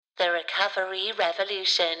The Recovery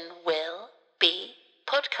Revolution will be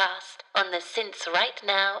podcast on the Since Right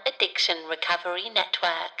Now Addiction Recovery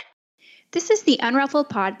Network. This is the Unruffled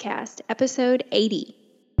Podcast, episode 80.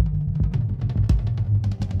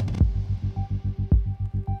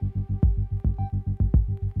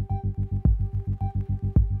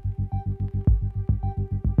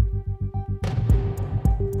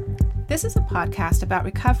 This is a podcast about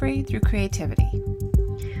recovery through creativity.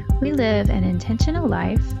 We live an intentional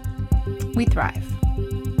life. We thrive.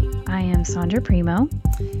 I am Sandra Primo.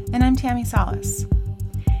 And I'm Tammy Salas.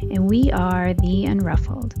 And we are the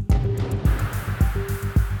Unruffled.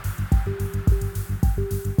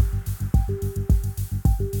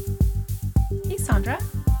 Hey, Sandra.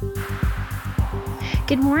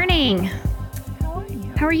 Good morning. How are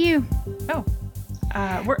you? How are you? Oh,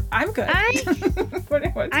 I'm good.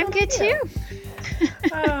 I'm good too.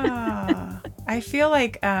 I feel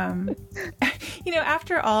like,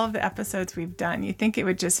 after all of the episodes we've done, you think it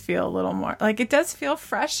would just feel a little more, like it does feel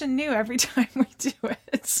fresh and new every time we do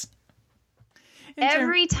it.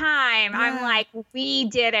 Every time I'm like, we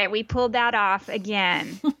did it. We pulled that off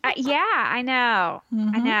again. I know.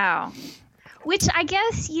 Mm-hmm. I know. Which I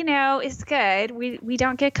guess, is good. We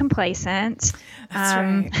don't get complacent. That's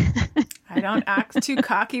right. I don't act too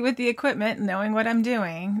cocky with the equipment, knowing what I'm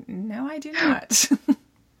doing. No, I do not.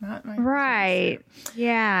 Not my right. Business.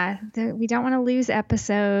 Yeah. We don't want to lose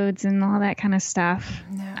episodes and all that kind of stuff.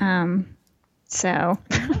 No. No,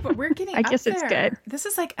 but we're getting I guess there. It's good. This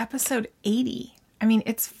is like episode 80. I mean,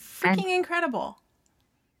 it's freaking incredible.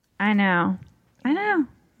 I know.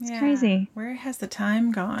 It's crazy. Where has the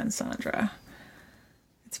time gone, Sandra?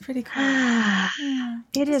 It's pretty cool. Yeah.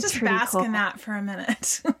 It is just pretty bask cool. in that for a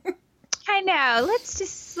minute. I know.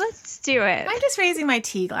 Let's do it. I'm just raising my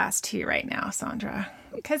tea glass to you right now, Sandra.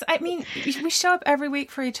 Because, I mean, we show up every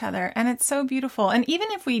week for each other, and it's so beautiful. And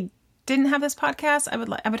even if we didn't have this podcast,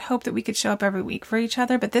 I would hope that we could show up every week for each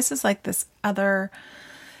other. But this is like this other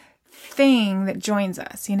thing that joins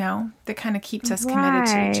us, that kind of keeps us committed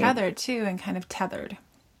to each other, too, and kind of tethered.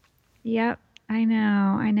 Yep. I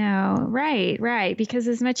know. Right. Because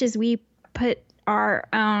as much as we put our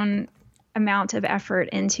own amount of effort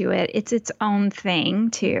into it, it's its own thing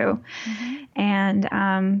too. Mm-hmm.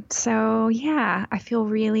 And so I feel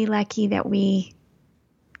really lucky that we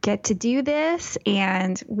get to do this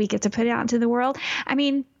and we get to put it out into the world. I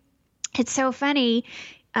mean, it's so funny.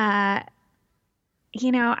 Every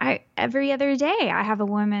other day I have a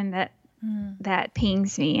woman that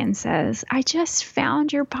pings me and says, I just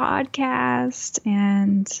found your podcast,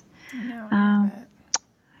 and I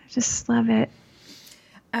just love it.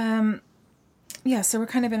 So we're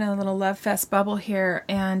kind of in a little love fest bubble here,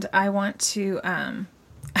 and I want to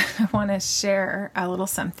share a little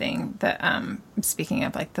something that, speaking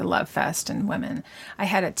of like the love fest and women, I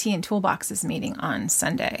had a Tea and Toolboxes meeting on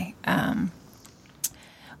Sunday,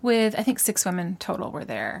 with, I think 6 women total were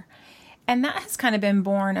there. And that has kind of been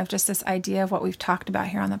born of just this idea of what we've talked about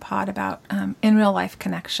here on the pod about in real life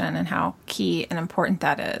connection and how key and important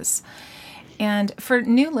that is. And for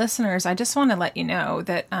new listeners, I just want to let you know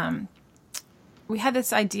that we had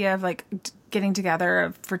this idea of like getting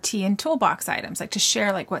together for tea and toolbox items, like to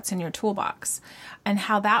share like what's in your toolbox. And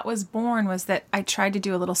how that was born was that I tried to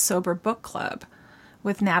do a little sober book club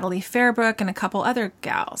with Natalie Fairbrook and a couple other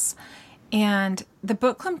gals. And the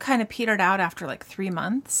book club kind of petered out after like 3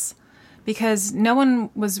 months. Because no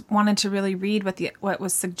one wanted to really read what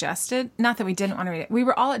was suggested. Not that we didn't want to read it. We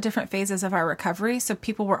were all at different phases of our recovery, so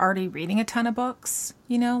people were already reading a ton of books,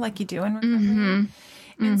 like you do in recovery.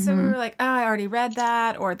 Mm-hmm. And so we were like, I already read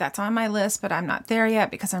that, or that's on my list, but I'm not there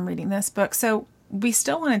yet because I'm reading this book. So we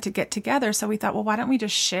still wanted to get together, so we thought, well, why don't we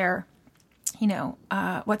just share,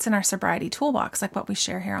 what's in our sobriety toolbox, like what we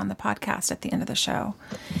share here on the podcast at the end of the show.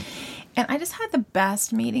 And I just had the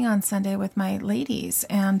best meeting on Sunday with my ladies.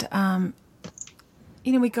 And,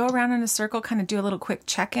 we go around in a circle, kind of do a little quick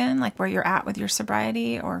check-in, like where you're at with your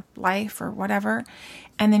sobriety or life or whatever.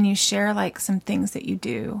 And then you share like some things that you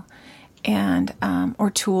do and,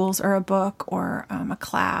 or tools or a book or a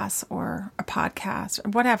class or a podcast or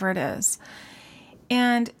whatever it is.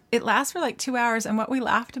 And it lasts for like 2 hours. And what we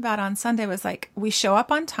laughed about on Sunday was like, we show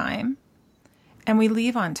up on time and we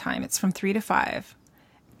leave on time. It's from 3 to 5.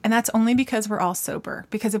 And that's only because we're all sober.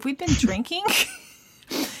 Because if we'd been drinking,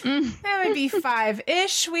 that would be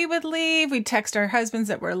 5-ish. We would leave. We'd text our husbands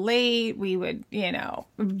that we're late. We would,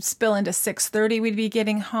 spill into 6:30. We'd be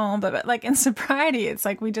getting home. But like in sobriety, it's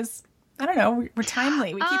like we just I don't know. We're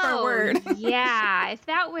timely. We keep our word. Yeah. If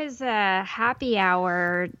that was a happy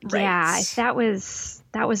hour, Right. yeah. If that was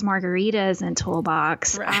margaritas and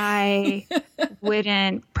toolbox, Right.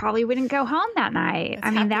 I probably wouldn't go home that night. It's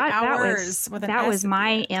I mean, happy that was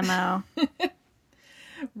my S at the MO.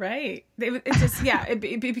 Right. It just, yeah, it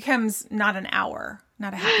becomes not an hour,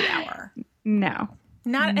 not a happy hour. No.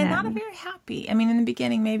 And not a very happy. I mean, in the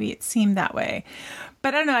beginning, maybe it seemed that way.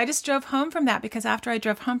 But I don't know. I just drove home from that because after I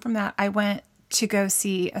drove home from that, I went to go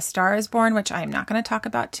see A Star is Born, which I'm not going to talk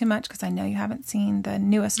about too much because I know you haven't seen the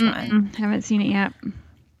newest one. Haven't seen it yet.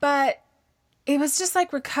 But it was just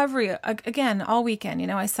like recovery again all weekend. You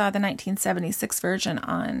know, I saw the 1976 version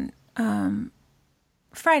on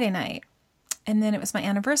Friday night. And then it was my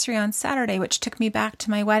anniversary on Saturday, which took me back to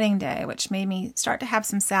my wedding day, which made me start to have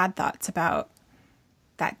some sad thoughts about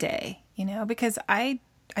that day, you know, because I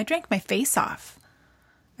drank my face off.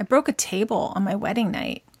 I broke a table on my wedding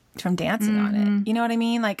night from dancing on it. You know what I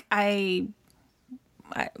mean? Like I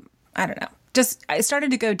don't know. Just, I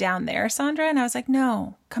started to go down there, Sandra, and I was like,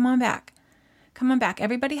 no, come on back. Come on back.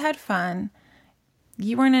 Everybody had fun.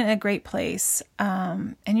 You weren't in a great place.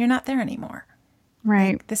 And you're not there anymore.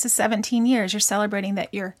 Right. Like, this is 17 years. You're celebrating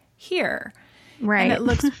that you're here. Right. And it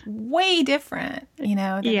looks way different, you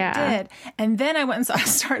know, than it did. And then I went and saw A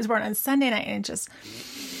Star is Born on Sunday night, and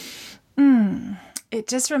it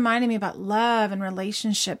just reminded me about love and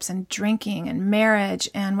relationships and drinking and marriage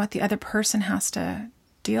and what the other person has to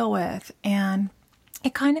deal with. And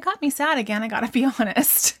it kind of got me sad again. I got to be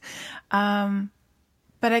honest. But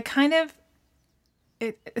I kind of,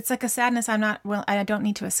 it's like a sadness I don't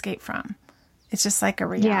need to escape from. It's just like a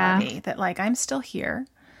reality that like, I'm still here.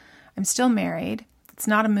 I'm still married. It's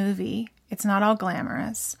not a movie. It's not all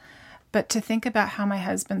glamorous. But to think about how my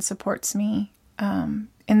husband supports me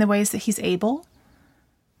in the ways that he's able,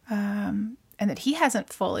 and that he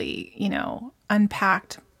hasn't fully, you know,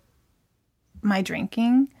 unpacked my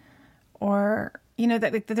drinking, or, you know,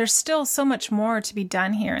 that there's still so much more to be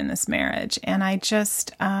done here in this marriage. And I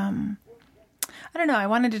just, I don't know. I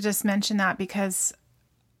wanted to just mention that because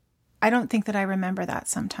I don't think that I remember that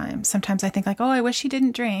sometimes. Sometimes I think like, oh, I wish he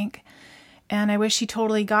didn't drink. And I wish he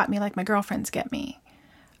totally got me like my girlfriends get me.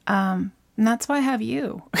 And that's why I have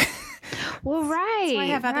you. Well, right. That's why I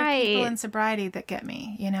have other people in sobriety that get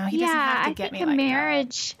me. You know, he doesn't have to get me like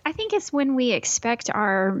marriage, that. I think it's when we expect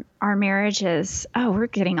our marriages. Oh, we're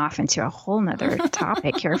getting off into a whole nother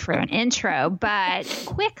topic here for an intro, but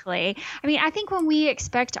quickly. I mean, I think when we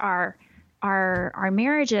expect our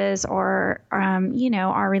marriages or, you know,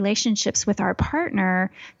 our relationships with our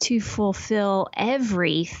partner to fulfill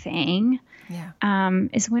everything,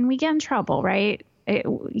 is when we get in trouble, right?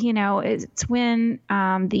 You know, it's when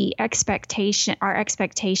our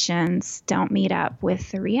expectations don't meet up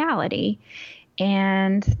with the reality.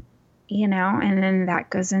 And, you know, and then that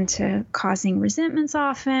goes into causing resentments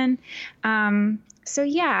often. So,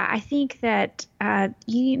 yeah, I think that,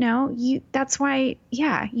 you know, that's why,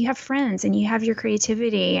 you have friends and you have your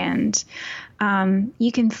creativity and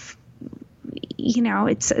you can, you know,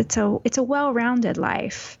 it's a well-rounded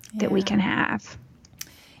life that we can have.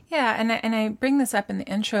 Yeah, and I bring this up in the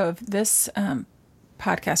intro of this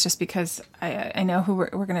podcast just because I know who we're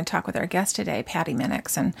going to talk with our guest today, Patty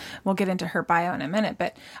Muenks, and we'll get into her bio in a minute,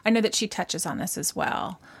 but I know that she touches on this as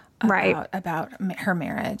well. About her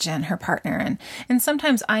marriage and her partner. And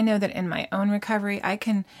sometimes I know that in my own recovery, I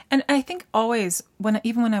can, and I think always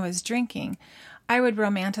even when I was drinking, I would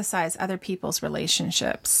romanticize other people's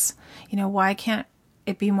relationships. You know, why can't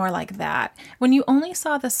it be more like that? When you only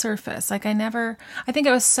saw the surface, like I think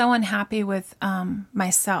I was so unhappy with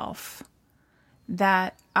myself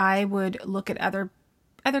that I would look at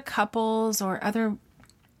other couples or other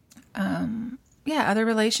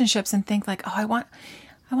relationships and think like, oh, I want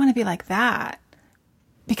to be like that,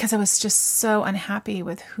 because I was just so unhappy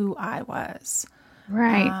with who I was.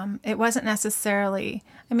 Right. It wasn't necessarily,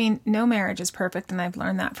 I mean, no marriage is perfect. And I've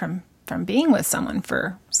learned that from being with someone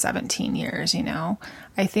for 17 years, you know.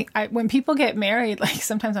 I think when people get married, like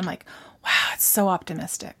sometimes I'm like, wow, it's so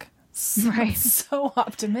optimistic. So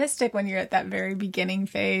optimistic when you're at that very beginning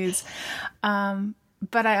phase.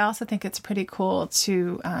 But I also think it's pretty cool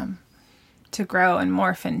to grow and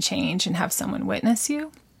morph and change and have someone witness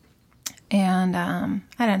you. And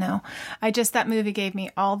I don't know. That movie gave me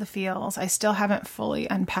all the feels. I still haven't fully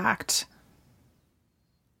unpacked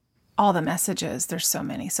all the messages. There's so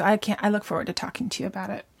many. So I look forward to talking to you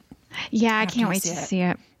about it. Yeah, I can't wait to see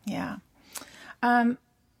it. Yeah.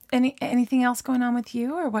 Anything else going on with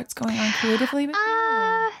you, or what's going on creatively with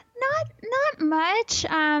you? Not much.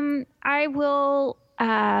 I will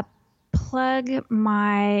plug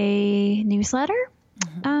my newsletter.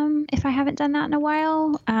 if I haven't done that in a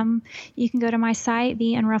while. You can go to my site,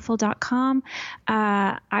 theunruffle.com.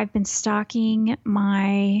 I've been stocking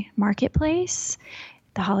my marketplace.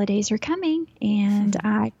 The holidays are coming, and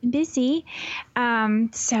I've been busy.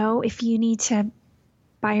 So if you need to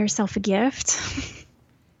buy yourself a gift,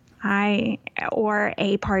 or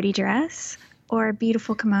a party dress, or a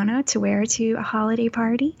beautiful kimono to wear to a holiday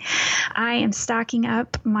party, I am stocking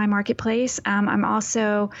up my marketplace. I'm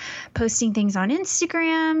also posting things on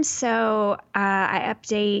Instagram. So I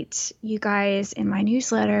update you guys in my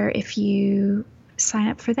newsletter. If you sign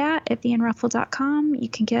up for that at theunruffle.com, you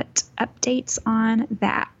can get updates on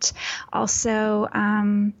that. Also,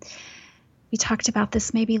 we talked about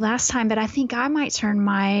this maybe last time, but I think I might turn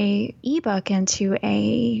my ebook into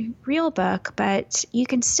a real book, but you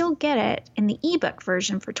can still get it in the ebook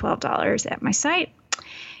version for $12 at my site.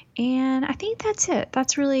 And I think that's it.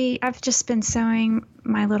 I've just been sewing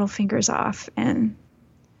my little fingers off. And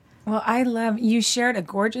well, you shared a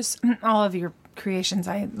gorgeous, all of your creations.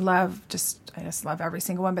 I just love every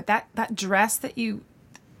single one. But that dress that you,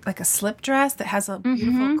 like a slip dress that has a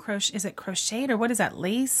beautiful crochet. Is it crocheted or what is that,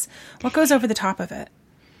 lace? What goes over the top of it?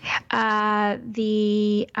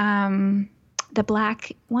 The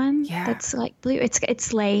black one. Yeah. That's like blue.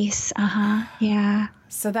 It's lace. Yeah.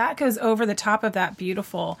 So that goes over the top of that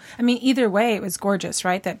beautiful. I mean, either way, it was gorgeous,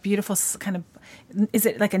 right? That beautiful kind of. Is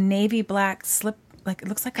it like a navy black slip? Like it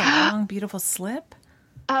looks like a long, beautiful slip.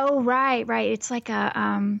 Oh, right. It's like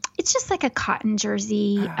it's just like a cotton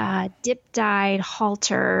jersey, dip dyed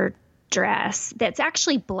halter dress that's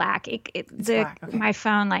actually black. Black, okay. My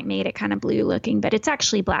phone made it kind of blue looking, but it's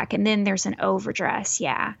actually black. And then there's an overdress.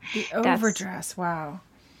 Yeah. The overdress. Wow.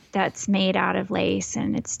 That's made out of lace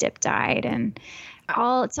and it's dip dyed and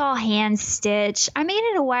it's all hand stitched. I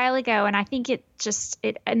made it a while ago and I think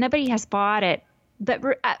nobody has bought it. But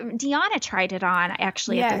Deanna tried it on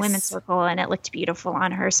actually at the Women's Circle, and it looked beautiful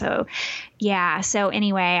on her. So, yeah. So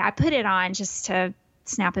anyway, I put it on just to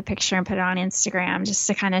snap a picture and put it on Instagram just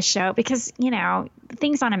to kind of show, because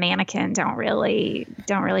things on a mannequin don't really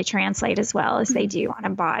translate as well as they do on a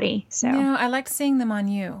body. So no, I liked seeing them on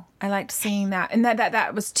you. I liked seeing that, and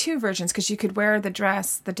that was two versions, because you could wear the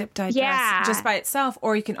dress, the dip dye dress, just by itself,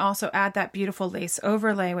 or you can also add that beautiful lace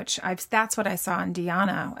overlay, which that's what I saw in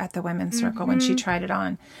Deanna at the Women's Circle when she tried it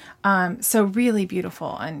on. So really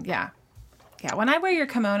beautiful, and yeah. When I wear your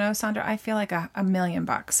kimono, Sandra, I feel like $1 million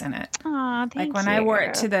in it. Aw, thank you. Like when I wore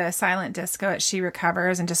it to the silent disco at She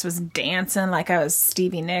Recovers and just was dancing like I was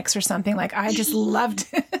Stevie Nicks or something. Like I just loved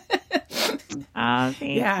it. Oh, thank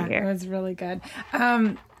you. Yeah, it was really good.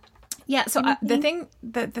 So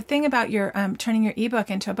the thing about your turning your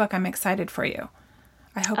ebook into a book, I'm excited for you.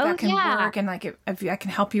 I hope that can work, and if I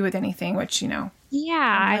can help you with anything, which I'm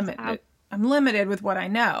limited with what I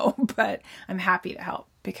know, but I'm happy to help.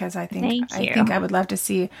 Because I think I would love to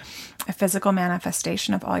see a physical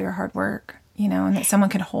manifestation of all your hard work, and that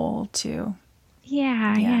someone can hold too.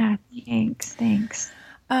 Yeah. Thanks.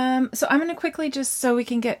 So I'm going to quickly, just so we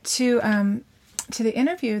can get to the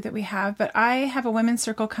interview that we have, but I have a Women's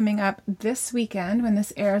Circle coming up this weekend. When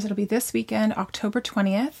this airs, it'll be this weekend, October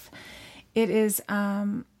 20th. It is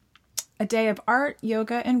a day of art,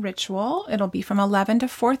 yoga, and ritual. It'll be from 11 to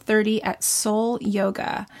 4:30 at Soul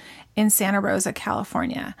Yoga in Santa Rosa,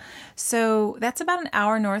 California. So that's about an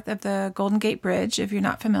hour north of the Golden Gate Bridge, if you're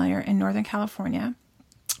not familiar, in Northern California,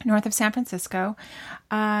 north of San Francisco.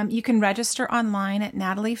 You can register online at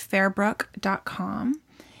nataliefairbrook.com.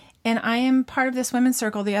 And I am part of this Women's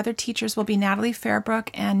Circle. The other teachers will be Natalie Fairbrook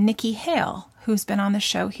and Nikki Hale, who's been on the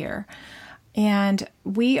show here. And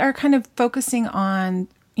we are kind of focusing on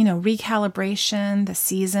recalibration, the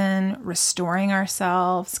season, restoring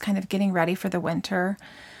ourselves, kind of getting ready for the winter.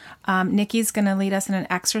 Nikki's going to lead us in an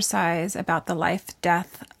exercise about the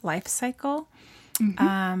life-death life cycle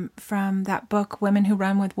from that book, Women Who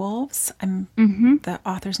Run with Wolves. The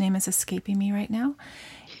author's name is escaping me right now.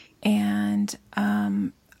 And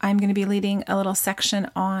I'm going to be leading a little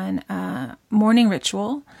section on morning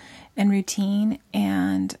ritual and routine.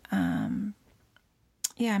 And I'm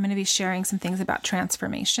going to be sharing some things about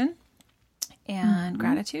transformation and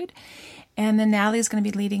gratitude. And then Natalie's going to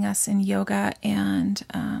be leading us in yoga and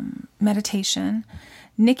meditation.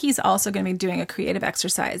 Nikki's also going to be doing a creative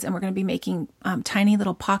exercise, and we're going to be making tiny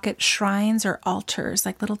little pocket shrines or altars,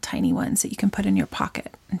 like little tiny ones that you can put in your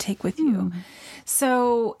pocket and take with you.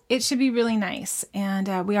 So it should be really nice.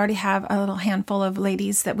 And we already have a little handful of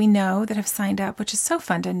ladies that we know that have signed up, which is so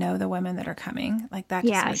fun to know the women that are coming. Like that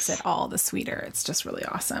just makes it all the sweeter. It's just really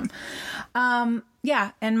awesome.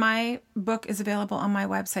 Yeah. And my book is available on my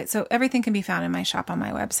website. So everything can be found in my shop on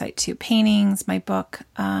my website too. Paintings, my book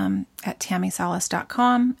at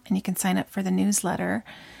tammysalas.com. And you can sign up for the newsletter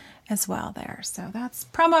as well there. So that's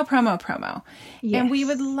promo. Yes. And we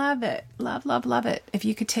would love it. Love it. If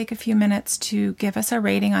you could take a few minutes to give us a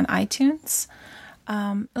rating on iTunes,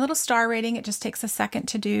 a little star rating. It just takes a second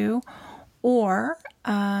to do. Or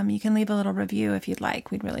you can leave a little review if you'd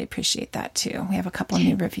like. We'd really appreciate that too. We have a couple of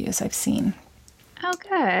new reviews I've seen. Oh,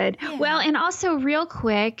 good. Yeah. Well, and also real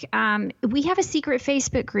quick, we have a secret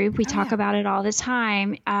Facebook group. We talk about it all the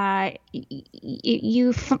time.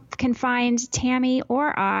 You can find Tammy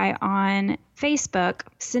or I on Facebook.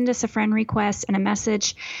 Send us a friend request and a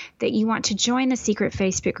message that you want to join the secret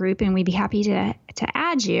Facebook group, and we'd be happy to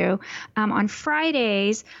add you. On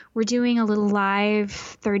Fridays, we're doing a little live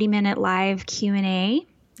 30-minute live Q&A.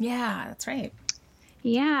 Yeah, that's right.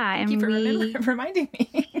 Yeah. Thank you for reminding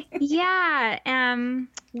me. Yeah.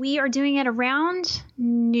 We are doing it around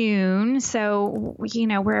noon. So,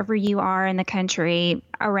 wherever you are in the country,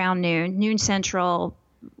 around noon Central,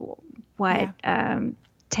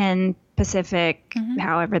 10 Pacific,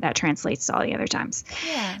 however that translates to all the other time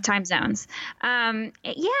zones. And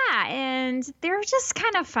they're just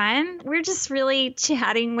kind of fun. We're just really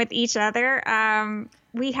chatting with each other.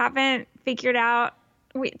 We haven't figured out,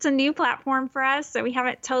 it's a new platform for us, so we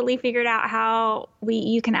haven't totally figured out how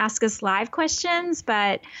you can ask us live questions,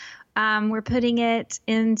 but we're putting it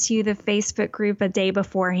into the Facebook group a day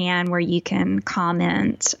beforehand where you can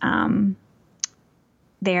comment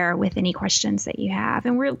there with any questions that you have.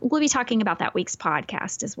 And we'll be talking about that week's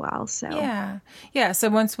podcast as well. So yeah. So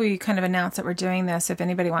once we kind of announce that we're doing this, if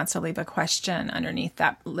anybody wants to leave a question underneath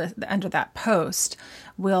that under that post,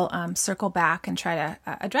 we'll circle back and try to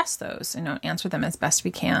address those, answer them as best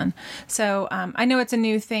we can. So I know it's a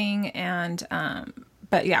new thing, and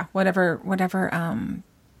but yeah, whatever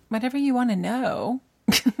you want to know.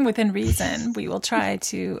 Within reason, we will try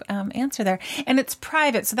to answer there. And it's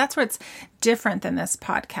private, so that's where it's different than this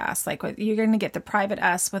podcast. Like, you're going to get the private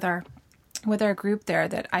us with our group there,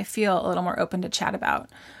 that I feel a little more open to chat about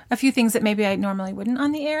a few things that maybe I normally wouldn't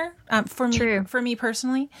on the air. For me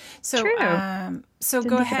personally. So so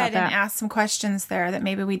go ahead and ask some questions there that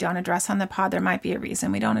maybe we don't address on the pod. There might be a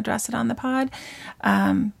reason we don't address it on the pod.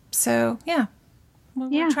 So yeah,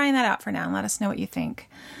 we're trying that out for now, and let us know what you think.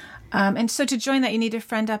 And so to join that, you need to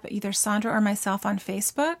friend up either Sandra or myself on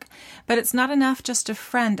Facebook. But it's not enough just to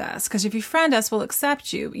friend us, because if you friend us, we'll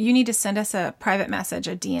accept you. You need to send us a private message,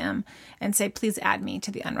 a DM, and say, please add me to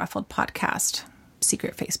the Unruffled Podcast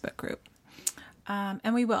secret Facebook group.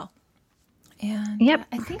 And we will. And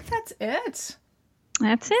I think that's it.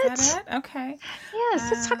 That's it. Is that it? Okay. Yes,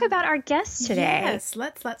 let's talk about our guest today. Yes,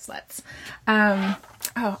 let's.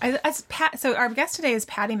 So our guest today is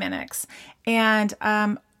Patty Muenks, and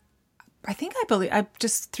I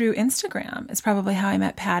just through Instagram is probably how I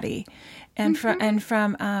met Patty, and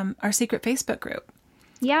from our secret Facebook group.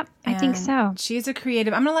 Yep, I think so. She's a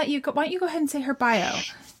creative. I'm going to let you go. Why don't you go ahead and say her bio?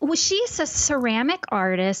 Well, she's a ceramic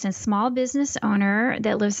artist and small business owner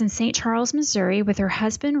that lives in St. Charles, Missouri, with her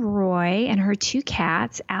husband, Roy, and her 2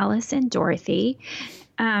 cats, Alice and Dorothy.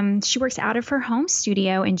 She works out of her home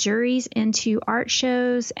studio and jurys into art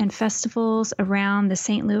shows and festivals around the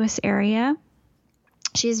St. Louis area.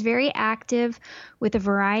 She is very active with a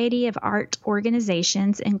variety of art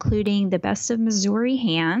organizations, including the Best of Missouri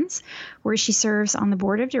Hands, where she serves on the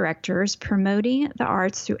board of directors, promoting the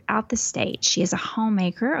arts throughout the state. She is a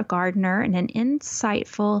homemaker, a gardener, and an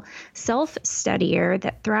insightful self-studier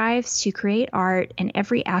that thrives to create art in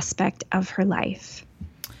every aspect of her life.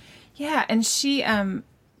 Yeah, and she,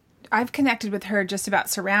 I've connected with her just about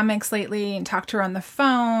ceramics lately and talked to her on the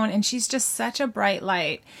phone, and she's just such a bright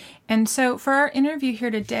light. And so for our interview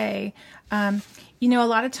here today, a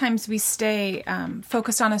lot of times we stay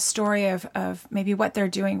focused on a story of maybe what they're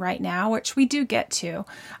doing right now, which we do get to.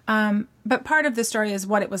 But part of the story is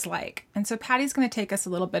what it was like. And so Patty's going to take us a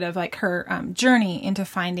little bit of like her journey into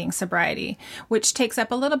finding sobriety, which takes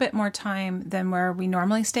up a little bit more time than where we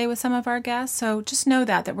normally stay with some of our guests. So just know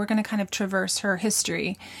that we're going to kind of traverse her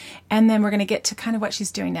history, and then we're going to get to kind of what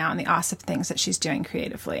she's doing now and the awesome things that she's doing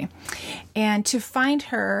creatively. And to find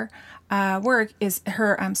her work, is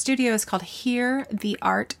her studio is called Hear the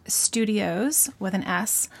Art Studios with an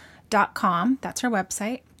S.com. That's her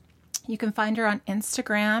website. You can find her on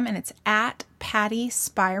Instagram, and it's at Patty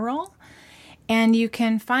Spiral. And you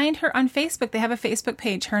can find her on Facebook. They have a Facebook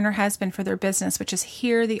page, her and her husband, for their business, which is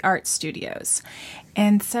Here the Art Studios.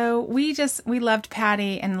 And so we loved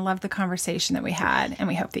Patty and loved the conversation that we had, and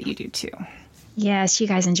we hope that you do too. Yes, you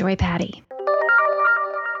guys enjoy Patty.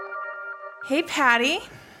 Hey, Patty.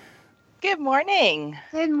 Good morning.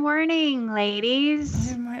 Good morning,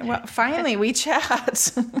 ladies. Good morning. Well, finally we chat.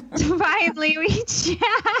 Finally we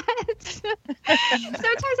chat.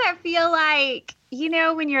 Sometimes I feel like,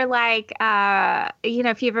 when you're like,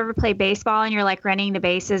 if you've ever played baseball and you're like running the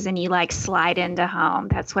bases and you like slide into home.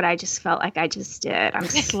 That's what I just felt like I just did. I'm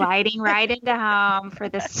sliding right into home for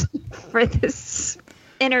this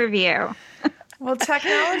interview. Well,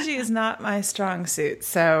 technology is not my strong suit.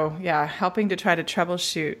 So, yeah, helping to try to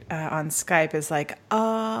troubleshoot on Skype is like,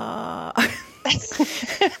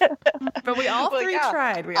 But we all three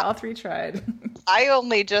tried. We all three tried. I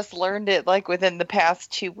only just learned it like within the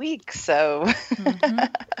past 2 weeks, so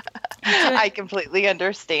I completely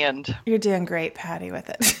understand. You're doing great, Patty, with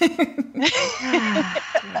it.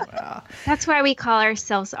 Well. That's why we call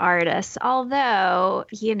ourselves artists. Although,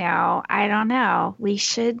 I don't know. We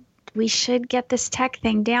should get this tech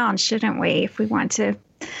thing down, shouldn't we, if we want to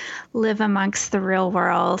live amongst the real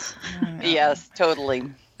world? Yes, totally.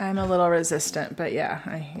 I'm a little resistant, but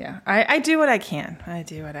I do what I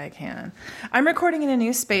can. I'm recording in a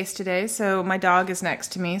new space today, so my dog is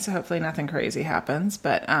next to me, so hopefully nothing crazy happens,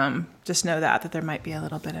 but just know that there might be a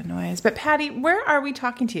little bit of noise. But Patty, where are we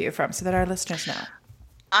talking to you from so that our listeners know?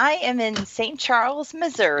 I am in St. Charles,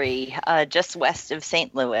 Missouri, just west of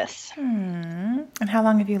St. Louis. And how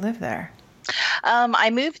long have you lived there? I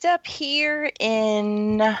moved up here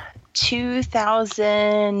in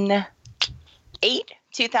 2008,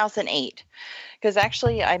 because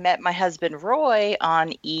actually I met my husband Roy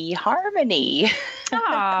on eHarmony.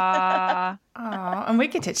 Aww. Oh, and we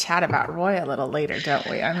get to chat about Roy a little later, don't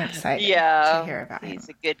we? I'm excited to hear about him. He's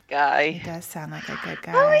a good guy. He does sound like a good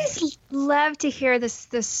guy. I always love to hear the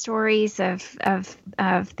stories of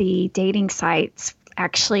the dating sites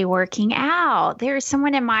actually working out. There's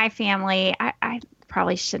someone in my family, I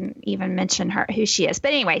probably shouldn't even mention who she is.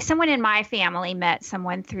 But anyway, someone in my family met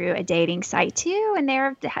someone through a dating site too, and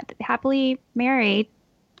they're happily married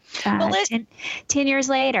 10 years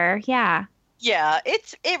later. Yeah. Yeah,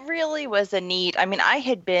 it really was a neat. I mean, I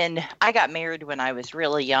got married when I was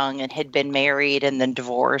really young and had been married and then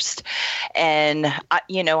divorced. And,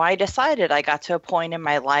 I decided I got to a point in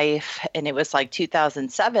my life, and it was like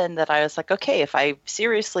 2007, that I was like, okay, if I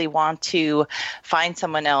seriously want to find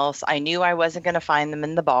someone else, I knew I wasn't going to find them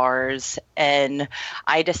in the bars. And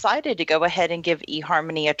I decided to go ahead and give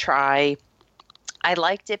eHarmony a try. I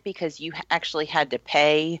liked it because you actually had to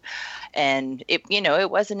pay, and it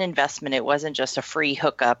was an investment. It wasn't just a free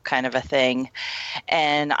hookup kind of a thing.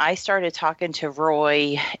 And I started talking to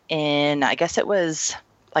Roy in, I guess it was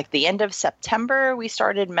like the end of September. We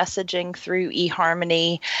started messaging through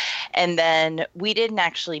eHarmony, and then we didn't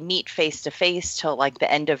actually meet face to face till like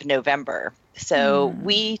the end of November. So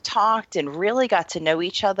we talked and really got to know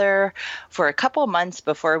each other for a couple months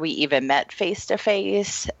before we even met face to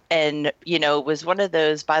face. And, it was one of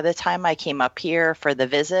those, by the time I came up here for the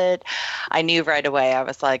visit, I knew right away. I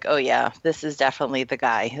was like, oh yeah, this is definitely the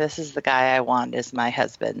guy. This is the guy I want as my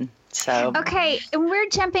husband. So okay, and we're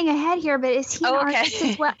jumping ahead here, but is he an artist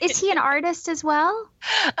as well? Is he an artist as well?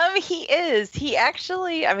 He is. He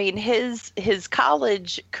actually, his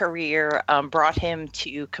college career brought him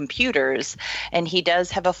to computers, and he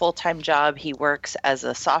does have a full-time job. He works as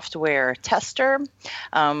a software tester,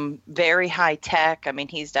 very high tech.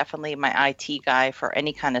 He's definitely my IT guy for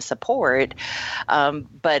any kind of support. And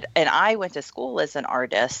I went to school as an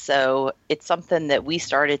artist, so it's something that we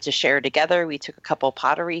started to share together. We took a couple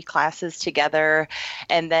pottery classes together,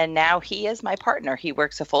 and then now he is my partner. He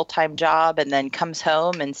works a full-time job and then comes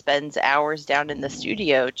home and spends hours down in the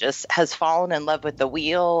studio, just has fallen in love with the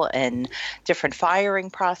wheel and different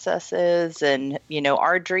firing processes. And,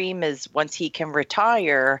 our dream is once he can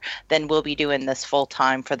retire, then we'll be doing this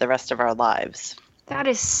full-time for the rest of our lives. That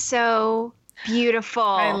is so beautiful.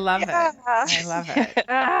 I love it. I love it.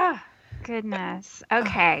 Goodness.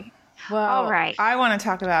 Okay. Well, all right. I want to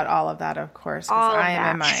talk about all of that, of course, because I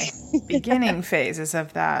am in my beginning phases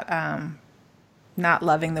of that, not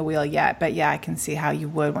loving the wheel yet. But yeah, I can see how you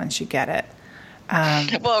would once you get it.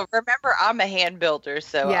 Well, remember, I'm a hand builder,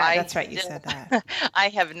 so yeah, that's right. You said that. I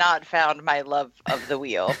have not found my love of the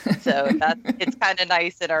wheel, so it's kind of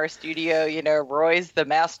nice in our studio. Roy's the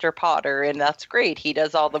master potter, and that's great. He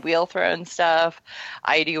does all the wheel throwing stuff.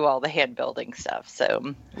 I do all the hand building stuff,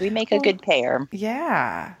 so we make a good pair.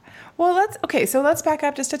 Yeah. Well, let's back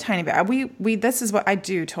up just a tiny bit. We this is what I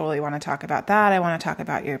do totally want to talk about that. I want to talk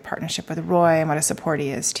about your partnership with Roy and what a support he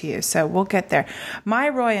is to you. So we'll get there. My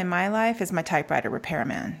Roy in my life is my typewriter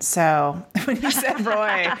repairman. So when you said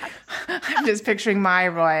Roy, I'm just picturing my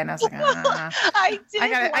Roy, and I was like, I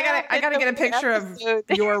gotta get a picture of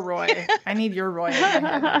your Roy. I need your Roy.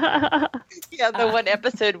 Yeah, the one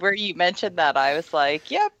episode where you mentioned that, I was like,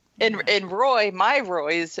 yep. And Roy, my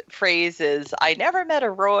Roy's phrase is, I never met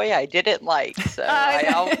a Roy I didn't like. So I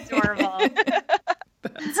always adorable.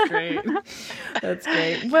 That's great. That's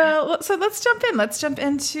great. Well, so let's jump in. Let's jump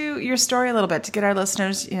into your story a little bit to get our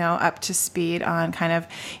listeners, up to speed on kind of,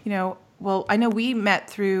 well, I know we met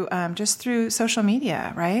through just through social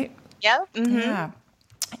media, right? Yeah. Mm-hmm. Yeah.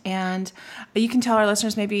 And you can tell our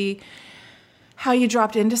listeners maybe how you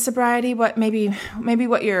dropped into sobriety, what maybe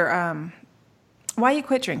what your why you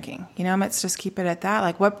quit drinking. Let's just keep it at that.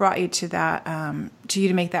 Like, what brought you to that, to you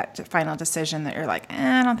to make that final decision that you're like,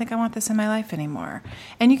 I don't think I want this in my life anymore.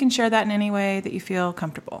 And you can share that in any way that you feel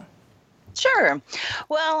comfortable. Sure.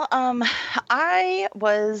 Well, I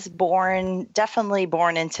was definitely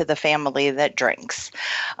born into the family that drinks.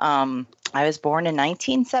 I was born in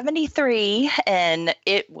 1973, and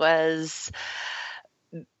it was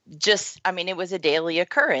it was a daily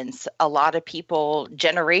occurrence. A lot of people,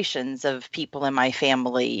 generations of people in my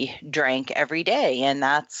family drank every day, and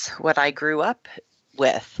that's what I grew up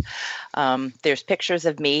with. There's pictures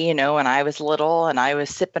of me, when I was little and I was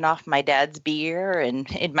sipping off my dad's beer,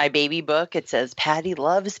 and in my baby book it says Patty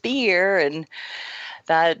loves beer, and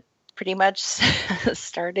that pretty much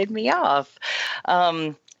started me off.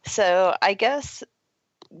 So I guess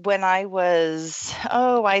when I was,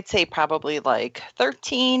 I'd say probably like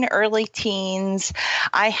 13, early teens,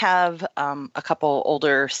 I have a couple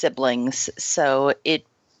older siblings, so it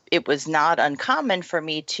was not uncommon for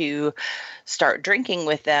me to start drinking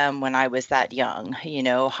with them when I was that young,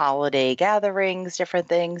 holiday gatherings, different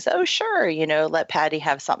things. Oh, sure, let Patty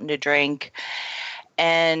have something to drink.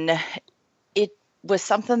 And it was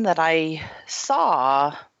something that I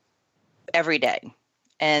saw every day.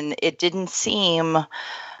 And it didn't seem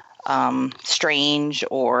strange,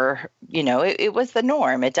 or, it was the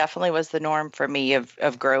norm. It definitely was the norm for me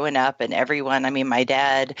of growing up. And everyone, my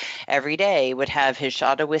dad every day would have his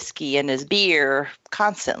shot of whiskey and his beer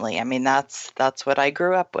constantly. That's what I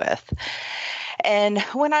grew up with. And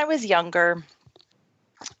when I was younger,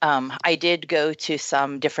 I did go to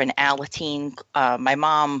some different Alateen. My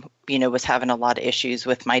mom, was having a lot of issues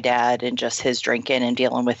with my dad and just his drinking and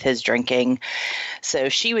dealing with his drinking. So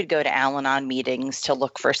she would go to Al-Anon meetings to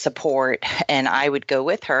look for support, and I would go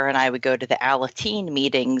with her, and I would go to the Alateen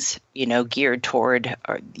meetings, geared toward,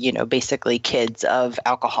 basically kids of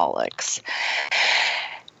alcoholics.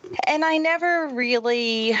 And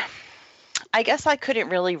I guess I couldn't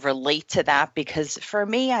really relate to that, because for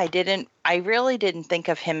me, I really didn't think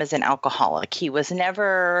of him as an alcoholic. He was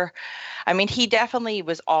never, he definitely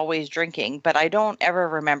was always drinking, but I don't ever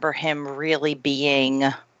remember him really being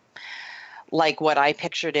like what I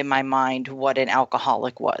pictured in my mind, what an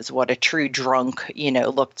alcoholic was, what a true drunk,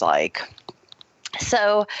 looked like.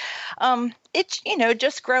 So, it's,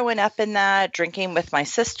 just growing up in that, drinking with my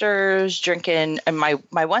sisters, and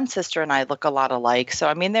my one sister and I look a lot alike.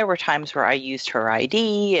 So, there were times where I used her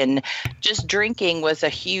ID, and just drinking was a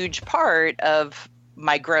huge part of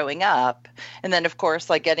my growing up. And then, of course,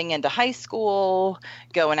 like getting into high school,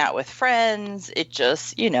 going out with friends, it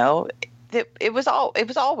just, it was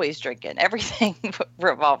always drinking. Everything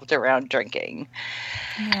revolved around drinking.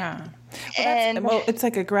 Yeah. Well, it's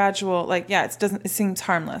like a gradual, it seems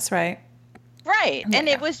harmless, right? Right. Yeah. And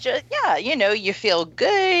it was just, you feel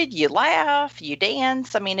good, you laugh, you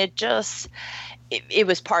dance. It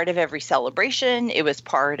was part of every celebration. It was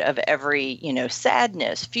part of every,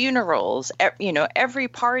 sadness, funerals, every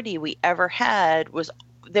party we ever had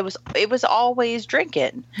it was always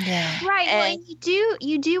drinking. Yeah. Right. And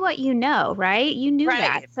you do what you know, right? You knew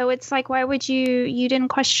that. So it's like, why would you didn't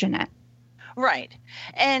question it? Right.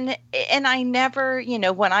 And I never,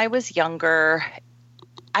 when I was younger,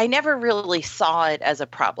 I never really saw it as a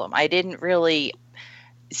problem. I didn't really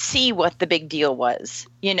see what the big deal was,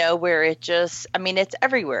 where it just, it's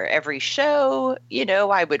everywhere. Every show,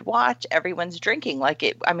 I would watch, everyone's drinking like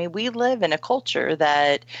it. We live in a culture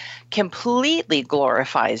that completely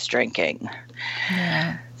glorifies drinking.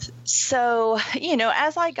 Yeah. So,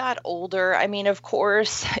 as I got older, of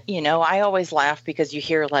course, I always laugh because you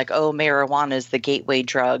hear like, oh, marijuana is the gateway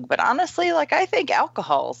drug. But honestly, I think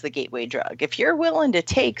alcohol is the gateway drug. If you're willing to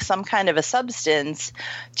take some kind of a substance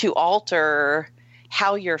to alter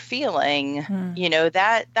how you're feeling,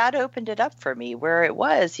 that opened it up for me where it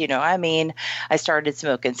was, I started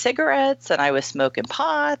smoking cigarettes and I was smoking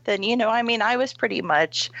pot and, I was pretty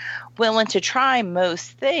much willing to try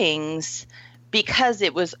most things because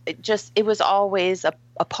it was always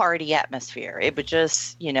a party atmosphere. It would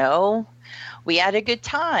just, we had a good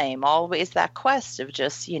time, always that quest of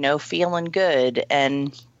just, feeling good.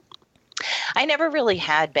 And I never really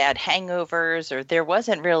had bad hangovers, or there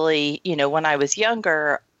wasn't really, when I was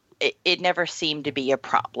younger, it never seemed to be a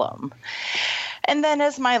problem. And then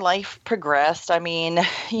as my life progressed,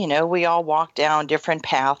 we all walked down different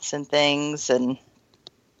paths and things. And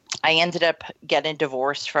I ended up getting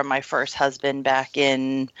divorced from my first husband back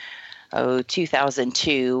in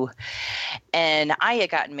 2002. And I had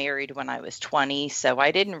gotten married when I was 20. So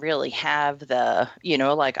I didn't really have the,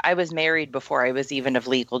 I was married before I was even of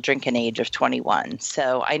legal drinking age of 21.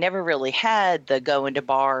 So I never really had the going to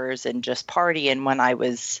bars and just partying when I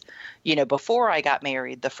was, before I got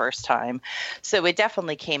married the first time. So it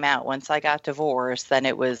definitely came out once I got divorced. Then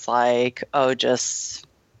it was like, just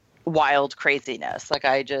wild craziness.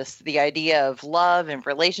 The idea of love and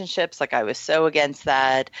relationships, I was so against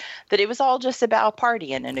that it was all just about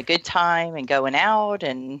partying and a good time and going out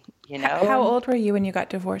and, How old were you when you got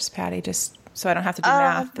divorced, Patty? Just so I don't have to do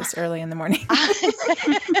math this early in the morning.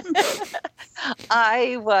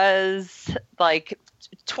 I was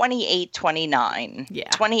 28, 29. Yeah.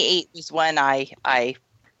 28 was when I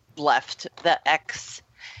left the ex.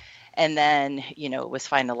 And then, it was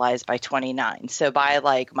finalized by 29. So by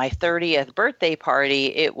my 30th birthday party,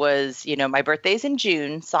 it was, my birthday's in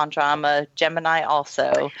June. Sandra, I'm a Gemini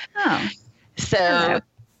also. Oh. So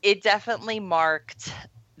it definitely marked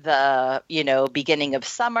the, beginning of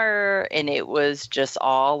summer. And it was just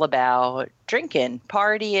all about drinking,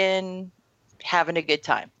 partying, having a good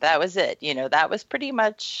time. That was it. That was pretty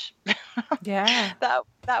much, yeah,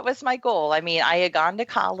 that was my goal. I had gone to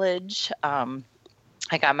college.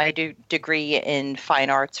 I got my degree in fine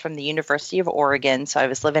arts from the University of Oregon. So I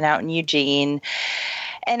was living out in Eugene.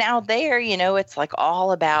 And out there, it's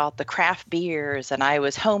all about the craft beers. And I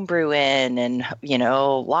was homebrewing and,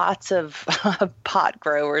 lots of pot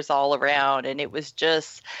growers all around. And it was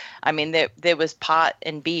just, there was pot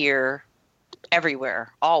and beer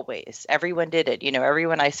everywhere, always. Everyone did it,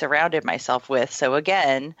 everyone I surrounded myself with. So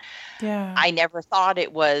again, I never thought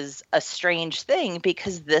it was a strange thing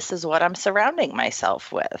because this is what I'm surrounding myself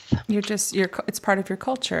with. It's part of your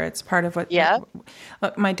culture. It's part of what,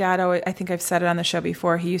 look, my dad always, I think I've said it on the show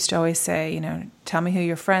before. He used to always say, tell me who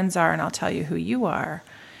your friends are and I'll tell you who you are.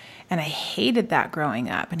 And I hated that growing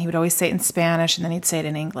up. And he would always say it in Spanish and then he'd say it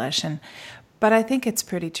in English. But I think it's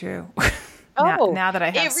pretty true. Now that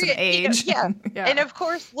I have some age. Yeah. And of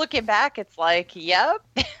course, looking back, it's yep.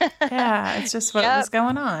 Yeah, it's just what was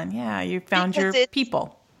going on. Yeah, you found your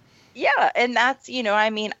people. Yeah, and that's,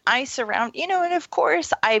 I surround, and of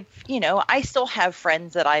course, I still have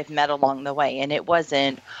friends that I've met along the way, and it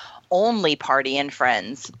wasn't only party and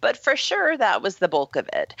friends, but for sure that was the bulk of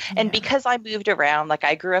it. Yeah. And because I moved around,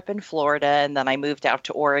 I grew up in Florida and then I moved out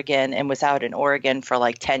to Oregon and was out in Oregon for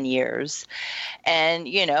 10 years. And,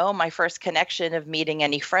 my first connection of meeting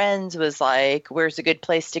any friends was where's a good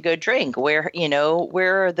place to go drink? Where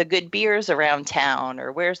are the good beers around town?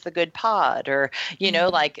 Or where's the good pot? Or,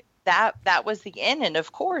 that was the in. And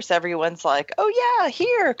of course, everyone's oh yeah,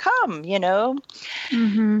 here, come,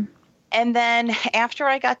 Mm-hmm. And then after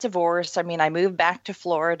I got divorced, I moved back to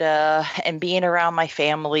Florida and being around my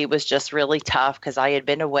family was just really tough because I had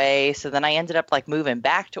been away. So then I ended up moving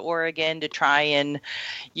back to Oregon to try and,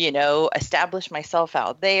 establish myself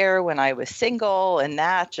out there when I was single. And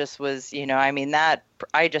that just was,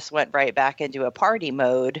 I just went right back into a party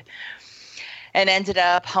mode and ended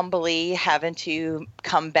up humbly having to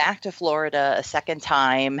come back to Florida a second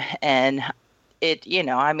time. And it,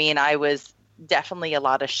 I was definitely a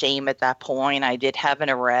lot of shame at that point. I did have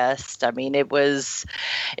an arrest. It was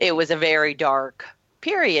a very dark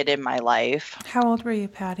period in my life. How old were you,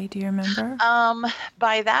 Patty? Do you remember?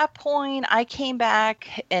 By that point, I came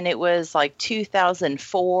back and it was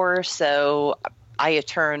 2004. So I had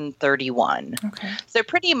turned 31. Okay. So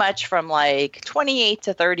pretty much from 28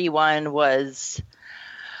 to 31 was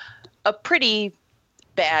a pretty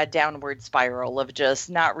bad downward spiral of just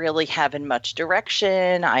not really having much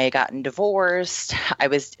direction. I had gotten divorced.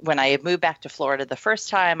 When I had moved back to Florida the first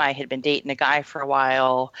time, I had been dating a guy for a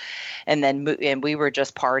while and then we were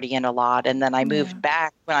just partying a lot. And then I moved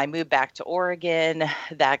back. When I moved back to Oregon,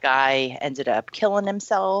 that guy ended up killing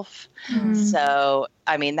himself. Mm. So,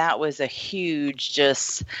 that was a huge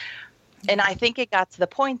and I think it got to the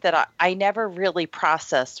point that I never really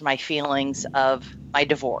processed my feelings of my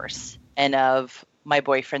divorce and of my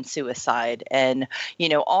boyfriend's suicide and,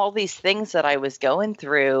 all these things that I was going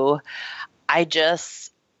through. I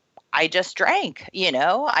just drank,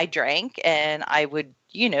 I drank and I would,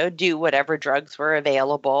 do whatever drugs were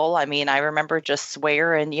available. I mean, I remember just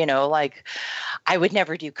swearing, like I would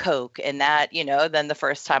never do coke, and that, then the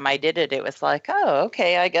first time I did it, it was like, oh,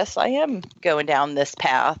 okay, I guess I am going down this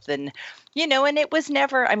path. And, and it was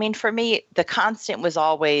never, I mean, for me, the constant was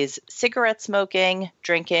always cigarette smoking,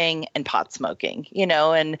 drinking, and pot smoking,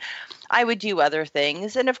 and I would do other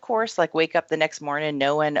things. And of course, like wake up the next morning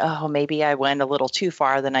knowing, oh, maybe I went a little too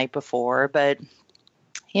far the night before, but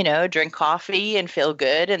drink coffee and feel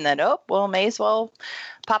good. And then, oh, well, may as well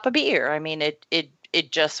pop a beer. I mean,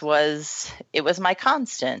 it just was, it was my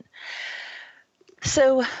constant.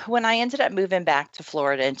 So when I ended up moving back to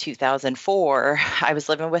Florida in 2004, I was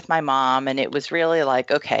living with my mom, and it was really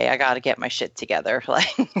like, okay, I got to get my shit together.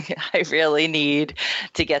 Like, I really need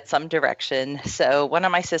to get some direction. So one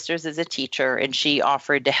of my sisters is a teacher, and she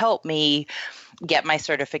offered to help me get my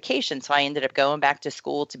certification. So I ended up going back to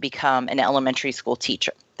school to become an elementary school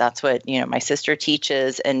teacher. That's what, my sister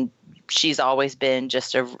teaches, and she's always been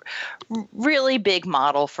just a really big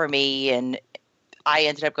model for me. And I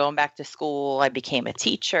ended up going back to school. I became a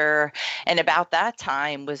teacher. And about that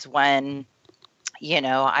time was when,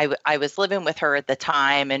 I was living with her at the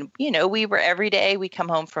time. And, we were every day, we come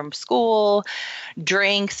home from school,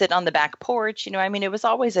 drink, sit on the back porch. I mean, it was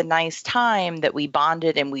always a nice time that we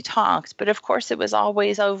bonded and we talked. But of course, it was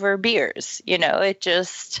always over beers. It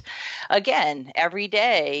just, again, every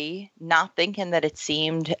day, not thinking that it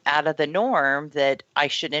seemed out of the norm that I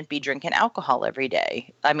shouldn't be drinking alcohol every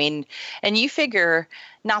day. I mean, and you figure,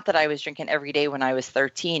 not that I was drinking every day when I was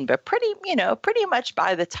 13, but pretty much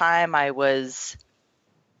by the time I was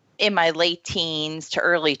in my late teens to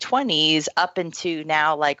early 20s up into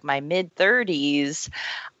now like my mid 30s,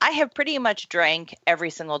 I have pretty much drank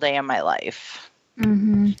every single day of my life.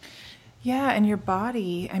 Mm-hmm. Yeah. And your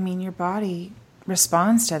body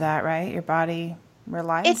responds to that, right? Your body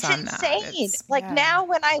relies on that. It's insane. Now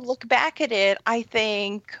when I look back at it, I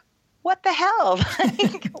think, what the hell?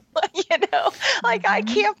 I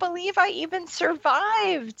can't believe I even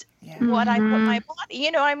survived what I put my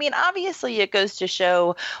body, I mean, obviously it goes to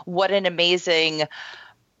show what an amazing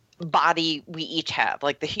body we each have,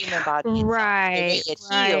 like the human body. Right. It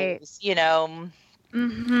right. heals,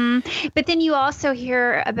 Mm-hmm. But then you also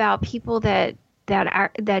hear about people that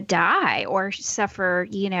die or suffer,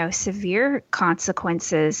 severe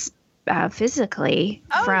consequences physically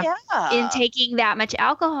from in taking that much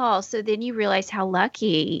alcohol. So then you realize how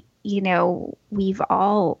lucky, we all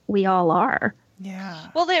are. Yeah.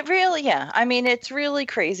 Well, I mean, it's really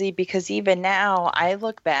crazy because even now I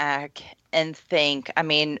look back and think, I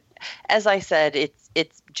mean, as I said,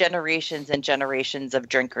 it's generations and generations of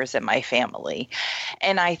drinkers in my family.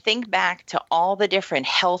 And I think back to all the different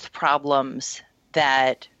health problems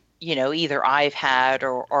that, either I've had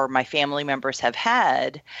or my family members have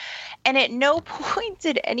had. And at no point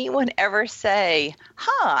did anyone ever say,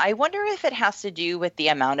 I wonder if it has to do with the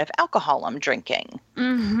amount of alcohol I'm drinking.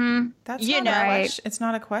 Mm-hmm. That's it's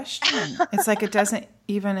not a question. It's like it doesn't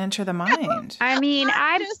even enter the mind. I mean,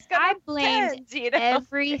 I blamed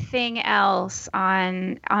everything else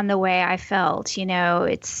on the way I felt.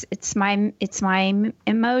 It's my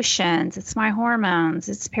emotions, it's my hormones,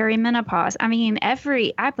 it's perimenopause. I mean,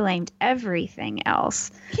 I blamed everything else.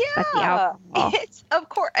 Yeah, but the alcohol. It's of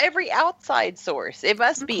course every outside source. It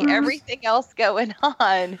must be everything else going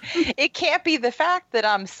on. It can't be the fact that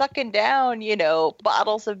I'm sucking down,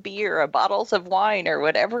 bottles of beer or bottles of wine or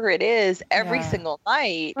whatever it is every single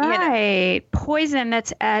night. Right. Poison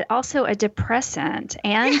that's also a depressant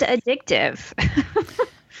and addictive.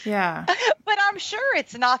 Yeah. But I'm sure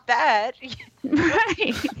it's not that.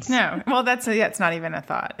 Right. No. Well, it's not even a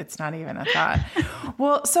thought. It's not even a thought.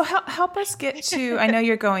 Well, so help us get to, I know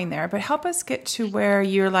you're going there, but help us get to where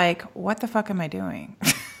you're like, what the fuck am I doing?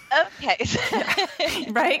 Okay.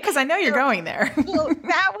 Right? Because I know you're going there. Well,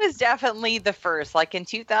 that was definitely the first. Like in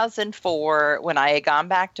 2004, when I had gone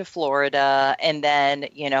back to Florida, and then,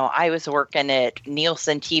 I was working at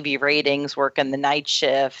Nielsen TV ratings, working the night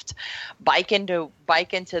shift, biking to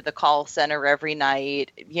the call center every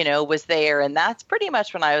night, was there. And that's pretty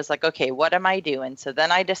much when I was like, okay, what am I doing? So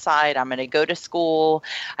then I decide I'm going to go to school.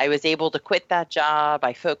 I was able to quit that job.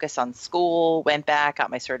 I focused on school, went back,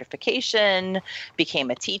 got my certification,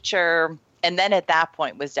 became a teacher. And then at that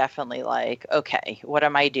point was definitely like, okay, what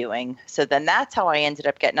am I doing? So then that's how I ended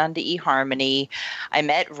up getting onto eHarmony. I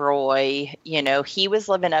met Roy, he was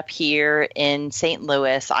living up here in St.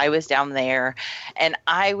 Louis. I was down there, and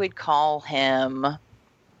I would call him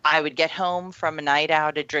I would get home from a night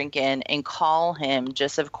out at drinking and call him,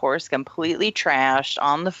 just of course, completely trashed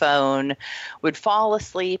on the phone, would fall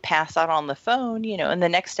asleep, pass out on the phone, and the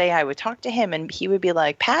next day I would talk to him and he would be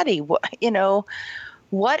like, Patty,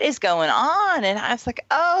 what is going on? And I was like,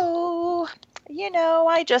 oh,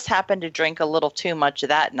 I just happened to drink a little too much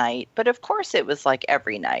that night. But of course it was like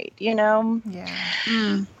every night, Yeah.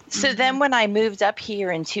 So then when I moved up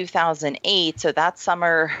here in 2008, so that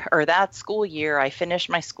summer or that school year, I finished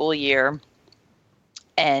my school year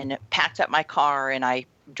and packed up my car and I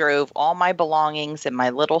drove all my belongings in my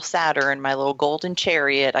little Saturn, my little golden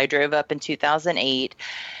chariot. I drove up in 2008.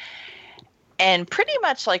 And pretty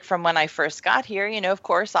much like from when I first got here, of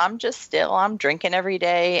course, I'm drinking every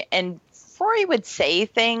day. And Roy would say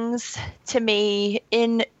things to me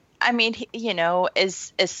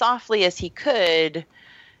as softly as he could,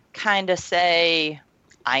 kind of say,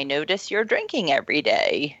 I notice you're drinking every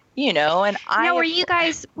day, and Now, were you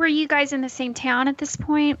guys in the same town at this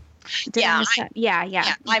point? Yeah. Yeah.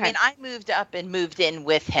 Okay. I mean, I moved up and moved in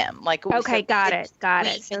with him. Okay, got it.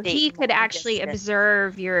 So he could actually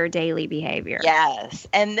observe your daily behavior. Yes.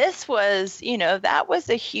 And this was, that was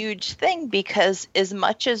a huge thing because as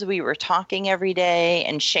much as we were talking every day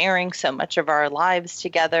and sharing so much of our lives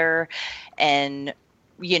together and,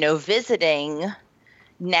 visiting,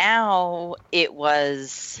 now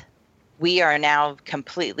we are now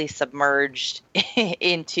completely submerged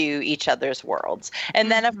into each other's worlds.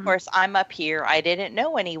 And then, of course, I'm up here. I didn't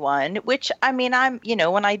know anyone, which, when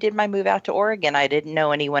I did my move out to Oregon, I didn't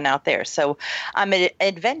know anyone out there. So I'm an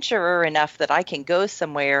adventurer enough that I can go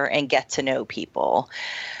somewhere and get to know people.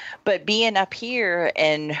 But being up here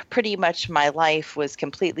and pretty much my life was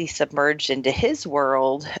completely submerged into his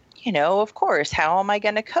world, of course, how am I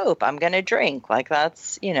going to cope? I'm going to drink.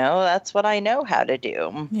 That's what I know how to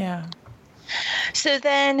do. Yeah. So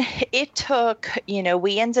then it took,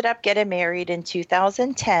 we ended up getting married in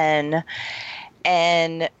 2010,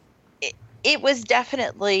 and it was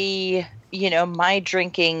definitely, my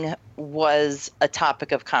drinking was a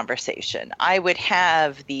topic of conversation. I would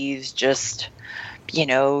have these just,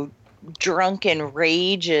 drunken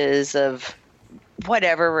rages of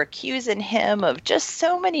whatever, accusing him of just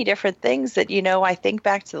so many different things that, I think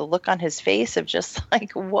back to the look on his face of just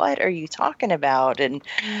like, what are you talking about? And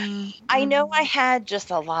I know I had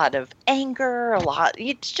just a lot of anger,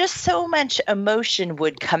 it's just so much emotion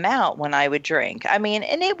would come out when I would drink. I mean,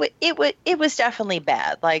 and it was definitely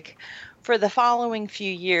bad. Like for the following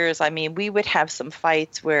few years, we would have some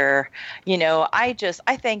fights where, I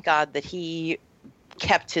thank God that he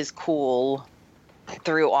kept his cool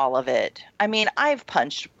through all of it. I've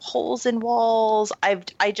punched holes in walls.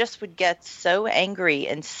 I just would get so angry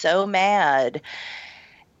and so mad,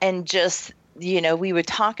 and just, we would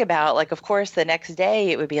talk about, like, of course, the next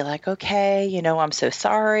day it would be like, okay, I'm so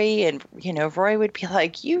sorry. And, Roy would be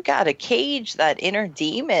like, you got to cage that inner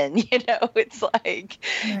demon, it's like,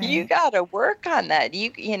 right. You got to work on that,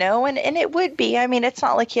 and it would be, it's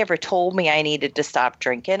not like he ever told me I needed to stop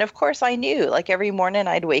drinking. Of course I knew, like every morning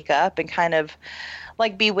I'd wake up and kind of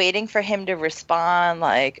like be waiting for him to respond,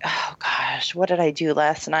 like, oh gosh, what did I do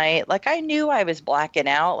last night? Like I knew I was blacking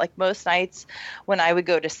out. Like most nights when I would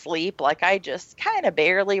go to sleep, like I just kind of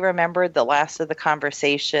barely remembered the last of the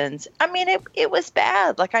conversations. It was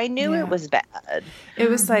bad. Like I knew it was bad. It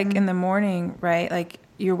was like in the morning, right? Like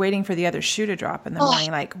you're waiting for the other shoe to drop in the morning.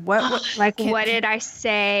 Like what did I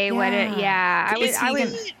say? Yeah.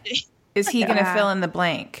 Is he going to fill in the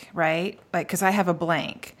blank, right? Like, cause I have a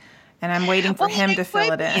blank. And I'm waiting for him to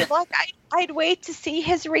fill it in. Like I'd wait to see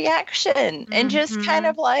his reaction and just kind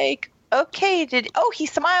of like, okay, he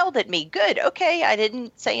smiled at me. Good. Okay. I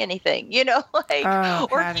didn't say anything, or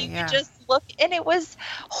Patty, he would just look, and it was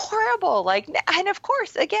horrible. Like, and of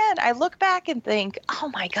course, again, I look back and think, oh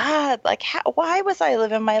my God, like why was I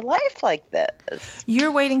living my life like this?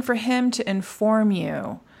 You're waiting for him to inform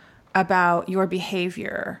you about your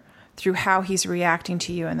behavior through how he's reacting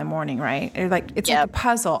to you in the morning, right? It's like a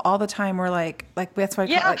puzzle all the time. We're like that's why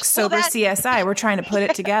I call it sober CSI. We're trying to put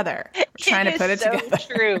it together. We're trying to put it together.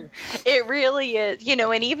 True. It really is.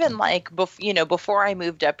 And even like, before I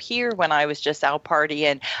moved up here, when I was just out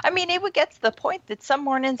partying, it would get to the point that some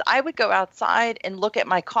mornings I would go outside and look at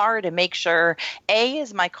my car to make sure, A,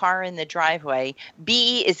 is my car in the driveway?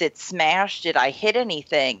 B, is it smashed? Did I hit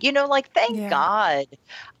anything? Thank God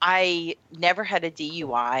I never had a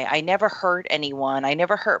DUI. I never hurt anyone. I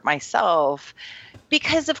never hurt myself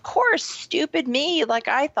because, of course, stupid me, like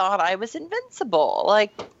I thought I was invincible.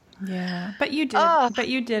 Like, yeah, but you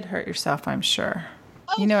did hurt yourself, I'm sure.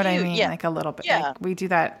 You know what I mean? Yeah. Like a little bit. Yeah. Like we do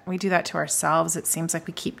that to ourselves. It seems like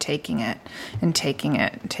we keep taking it and taking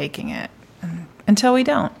it and taking it. And until we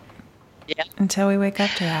don't. Yeah. Until we wake up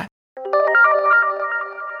to that.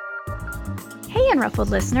 Hey, Unruffled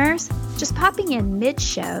listeners. Just popping in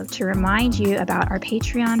mid-show to remind you about our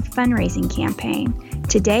Patreon fundraising campaign.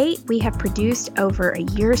 To date, we have produced over a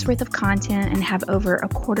year's worth of content and have over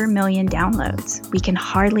 250,000 downloads. We can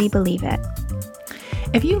hardly believe it.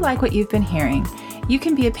 If you like what you've been hearing, you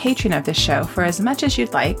can be a patron of the show for as much as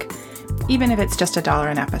you'd like, even if it's just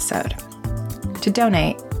 $1 an episode. To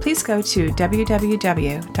donate, please go to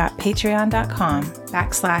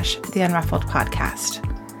www.patreon.com/The Unruffled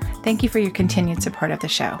Podcast. Thank you for your continued support of the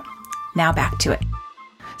show. Now back to it.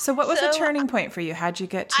 So what was a turning point for you? How'd you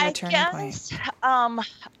get to a turning point?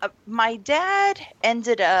 My dad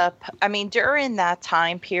ended up, during that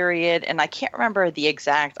time period, and I can't remember the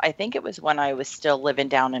exact, I think it was when I was still living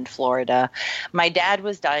down in Florida, my dad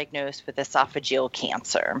was diagnosed with esophageal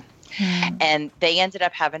cancer. And they ended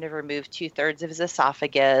up having to remove 2/3 of his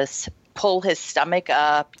esophagus, pull his stomach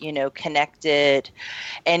up, connect it.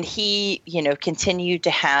 And he, continued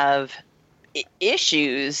to have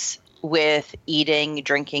issues with eating,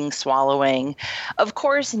 drinking, swallowing. Of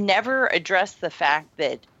course, never addressed the fact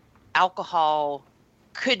that alcohol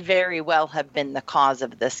could very well have been the cause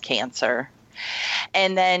of this cancer.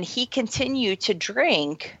 And then he continued to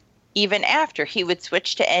drink even after. He would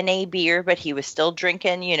switch to NA beer, but he was still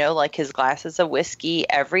drinking, like his glasses of whiskey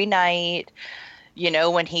every night.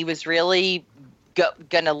 When he was really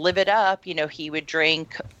going to live it up, he would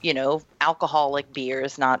drink, alcoholic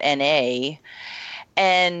beers, not NA.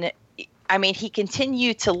 And he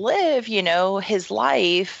continued to live, his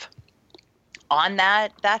life on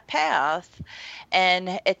that path.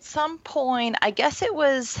 And at some point, I guess I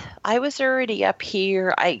was already up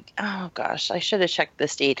here. I should have checked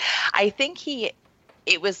this date. I think it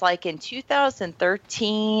was like in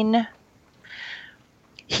 2013,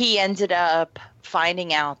 he ended up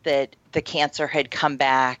finding out that the cancer had come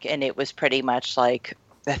back, and it was pretty much like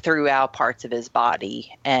throughout parts of his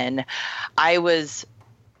body. And I was,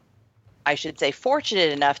 I should say,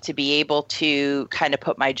 fortunate enough to be able to kind of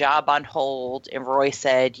put my job on hold. And Roy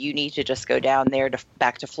said, you need to just go down there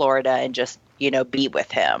back to Florida and just, be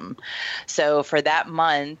with him. So for that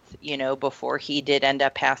month, before he did end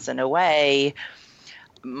up passing away,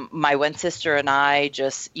 my one sister and I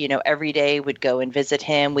just, every day would go and visit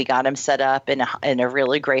him. We got him set up in a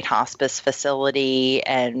really great hospice facility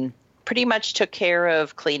and pretty much took care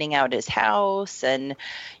of cleaning out his house and,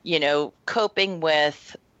 coping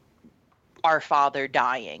with our father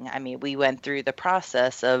dying. We went through the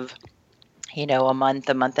process of, a month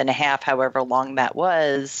and a half, however long that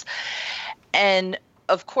was. And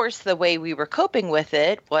of course, the way we were coping with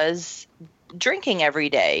it was drinking every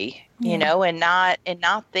day, and not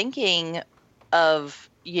thinking of,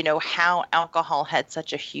 how alcohol had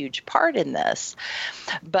such a huge part in this.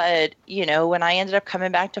 But, when I ended up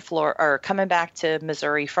coming back to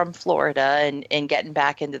Missouri from Florida and getting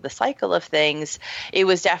back into the cycle of things, it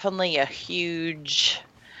was definitely a huge,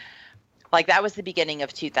 that was the beginning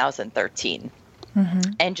of 2013.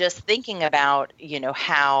 Mm-hmm. And just thinking about,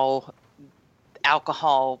 how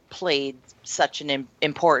alcohol played such an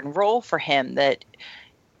important role for him that,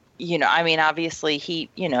 obviously he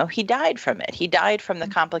died from it. He died from the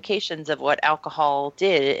complications of what alcohol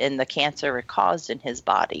did and the cancer it caused in his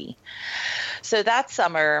body. So that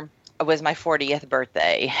summer was my 40th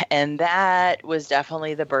birthday. And that was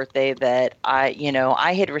definitely the birthday that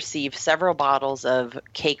I had received several bottles of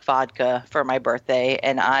cake vodka for my birthday.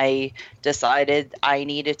 And I decided I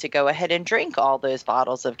needed to go ahead and drink all those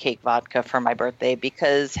bottles of cake vodka for my birthday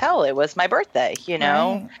because hell, it was my birthday,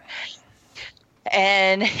 Right.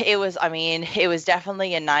 And it was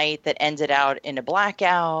definitely a night that ended out in a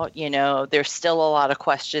blackout. There's still a lot of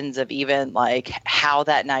questions of even how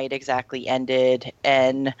that night exactly ended.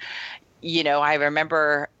 And, I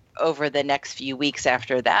remember over the next few weeks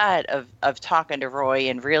after that of talking to Roy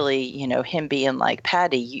and really, him being like,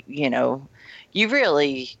 Patty, you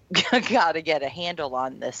really got to get a handle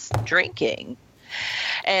on this drinking.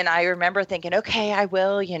 And I remember thinking, okay, I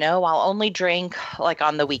will, I'll only drink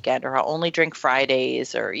on the weekend or I'll only drink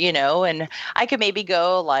Fridays or, and I could maybe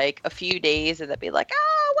go a few days and then be like,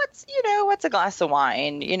 what's a glass of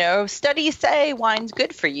wine? Studies say wine's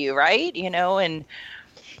good for you, right? And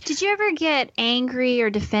did you ever get angry or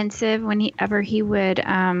defensive whenever he would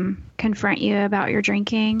confront you about your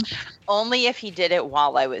drinking? Only if he did it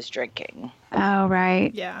while I was drinking. Oh,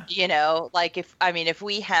 right. Yeah. If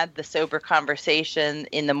we had the sober conversation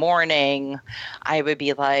in the morning, I would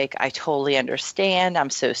be like, I totally understand. I'm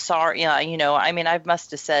so sorry. I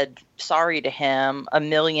must have said sorry to him a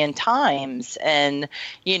million times. And,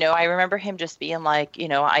 I remember him just being like,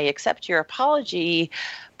 I accept your apology,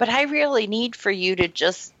 but I really need for you to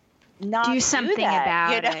just not do something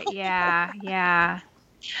that, about it. Yeah. Yeah.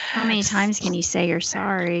 How many times can you say you're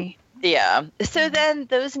sorry? Yeah. So then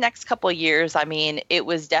those next couple of years, I mean, it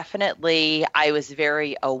was definitely, I was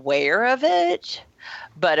very aware of it,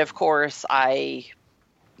 but of course I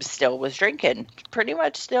still was drinking, pretty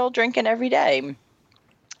much still drinking every day.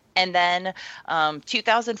 And then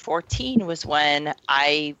 2014 was when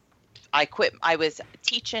I quit. I was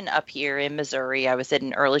teaching up here in Missouri. I was at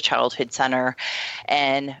an early childhood center,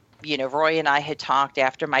 and Roy and I had talked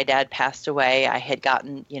after my dad passed away. I had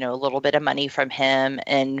gotten, a little bit of money from him.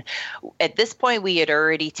 And at this point, we had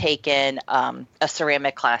already taken a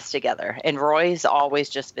ceramic class together. And Roy's always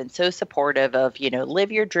just been so supportive of,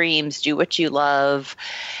 live your dreams, do what you love.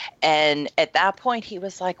 And at that point, he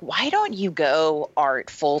was like, why don't you go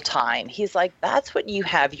art full time? He's like, that's what you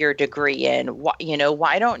have your degree in.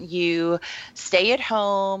 Why don't you stay at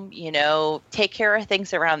home, take care of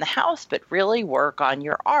things around the house, but really work on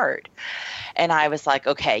your art? And I was like,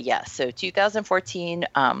 okay, yes. So 2014,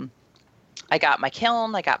 I got my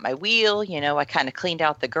kiln, I got my wheel, I kind of cleaned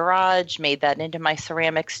out the garage, made that into my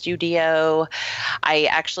ceramic studio. I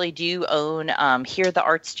actually do own, Here the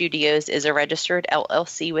Art Studios is a registered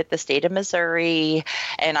LLC with the state of Missouri.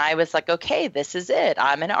 And I was like, okay, this is it.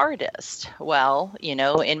 I'm an artist. Well,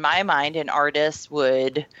 in my mind, an artist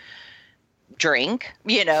would drink,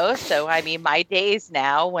 so I mean, my days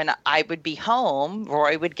now when I would be home,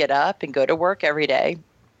 Roy would get up and go to work every day.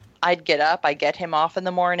 I'd get up, I'd get him off in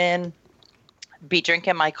the morning, be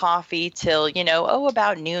drinking my coffee till,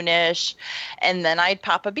 about noonish. And then I'd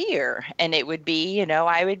pop a beer, and it would be,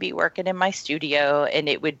 I would be working in my studio, and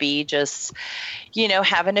it would be just,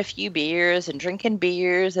 having a few beers and drinking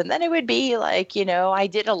beers. And then it would be like, I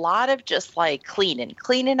did a lot of just like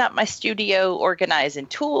cleaning up my studio, organizing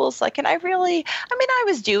tools. And I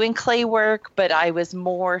was doing clay work, but I was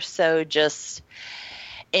more so just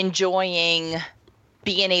enjoying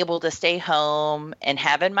being able to stay home and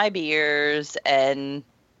having my beers and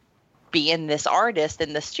being this artist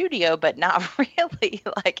in the studio, but not really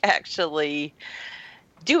actually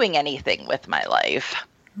doing anything with my life.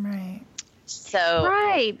 Right. So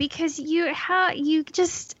right, because as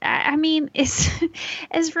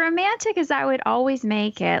romantic as I would always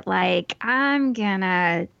make it, like I'm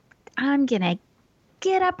gonna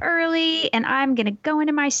get up early and I'm going to go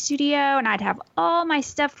into my studio and I'd have all my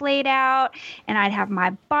stuff laid out and I'd have my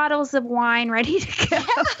bottles of wine ready to go.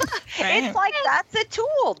 Right. It's like that's a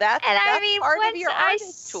tool. That's part of your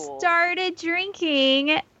artist tool. Once I started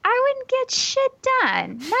drinking, I wouldn't get shit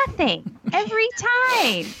done. Nothing. Every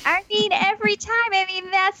time.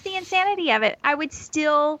 That's the insanity of it. I would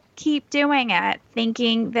still keep doing it,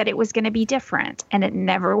 thinking that it was going to be different, and it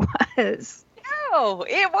never was. No,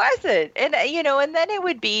 it wasn't. And, and then it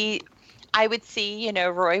would be, I would see,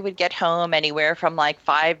 Roy would get home anywhere from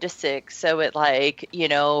 5 to 6. So at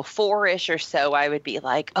 4-ish or so, I would be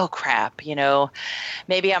like, oh crap,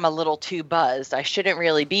 maybe I'm a little too buzzed. I shouldn't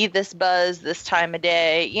really be this buzzed this time of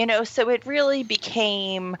day, so it really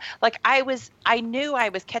became I knew I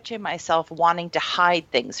was catching myself wanting to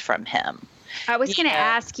hide things from him. I was going to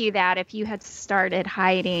ask you that if you had started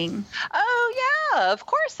hiding. Oh, yeah, of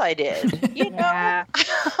course I did. Yeah,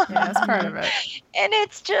 that's part of it. And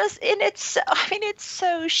it's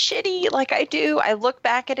so shitty. I look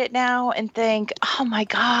back at it now and think, oh my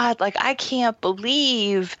God, I can't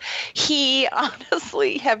believe he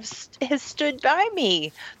honestly has stood by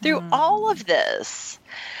me through all of this.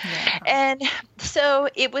 Yeah. And so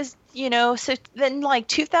it was, so then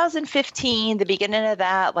 2015, the beginning of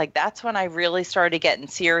that, that's when I really started getting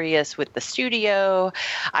serious with the studio.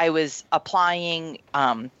 I was applying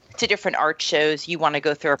to different art shows. You want to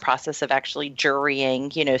go through a process of actually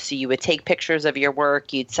jurying, so you would take pictures of your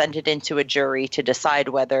work, you'd send it into a jury to decide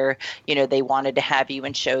whether, they wanted to have you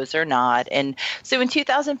in shows or not. And so in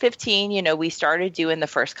 2015, we started doing the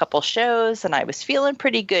first couple shows, and I was feeling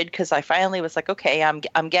pretty good because I finally was like, okay,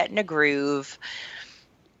 I'm getting a groove.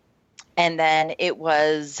 And then it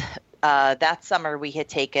was that summer we had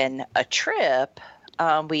taken a trip.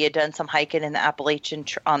 We had done some hiking in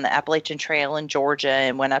on the Appalachian Trail in Georgia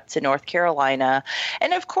and went up to North Carolina.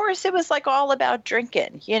 And of course, it was all about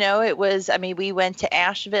drinking. It was, we went to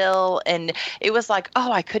Asheville, and it was oh,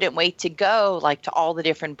 I couldn't wait to go to all the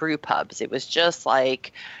different brew pubs. It was just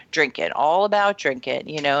drinking, all about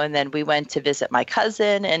drinking, and then we went to visit my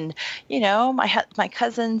cousin, and, my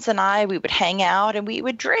cousins and I, we would hang out and we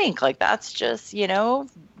would drink. That's just,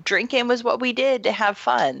 drinking was what we did to have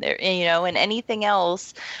fun there, and anything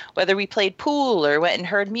else, whether we played pool or went and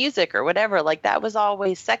heard music or whatever, that was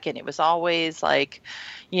always second. It was always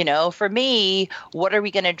for me, what are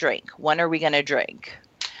we going to drink? When are we going to drink?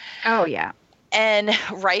 Oh, yeah. And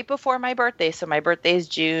right before my birthday, so my birthday is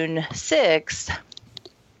June 6th,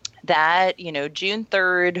 that, June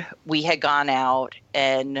 3rd, we had gone out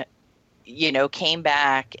and, came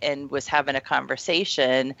back and was having a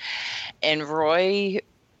conversation. And Roy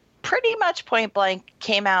pretty much point blank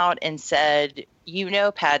came out and said,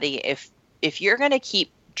 Patty, if you're going to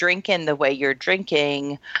keep drinking the way you're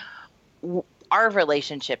drinking, our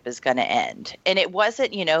relationship is going to end. And it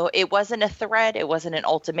wasn't, it wasn't a threat. It wasn't an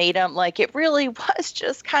ultimatum. Like, it really was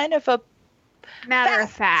just kind of a matter of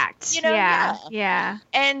fact. Yeah.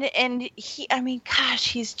 And he, I mean, gosh,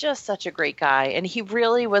 he's just such a great guy. And he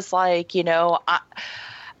really was like, it's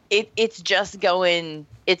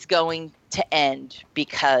going to end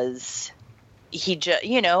because he just,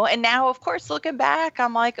 and now, of course, looking back,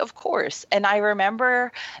 I'm like, of course. And I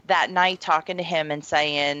remember that night talking to him and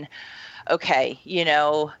saying, okay,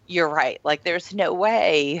 you're right. Like, there's no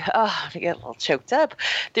way, I get a little choked up.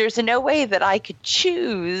 There's no way that I could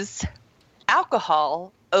choose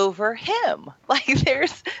alcohol over him. Like,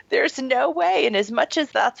 there's no way. And as much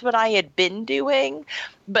as that's what I had been doing,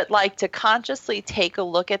 but like to consciously take a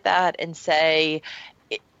look at that and say,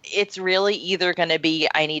 it's really either going to be,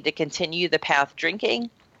 I need to continue the path drinking,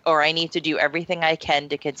 or I need to do everything I can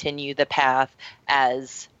to continue the path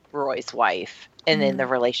as Roy's wife and in the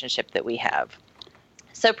relationship that we have.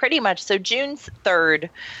 So pretty much, so June 3rd,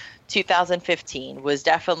 2015 was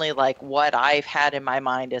definitely like what I've had in my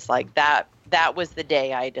mind is like that was the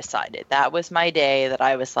day I decided. That was my day that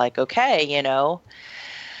I was like, okay,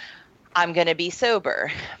 I'm going to be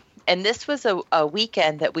sober. And this was a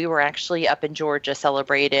weekend that we were actually up in Georgia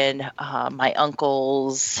celebrating my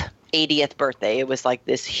uncle's 80th birthday. It was like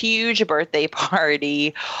this huge birthday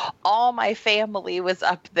party. All my family was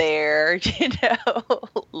up there,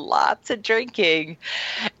 lots of drinking.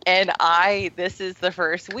 And this is the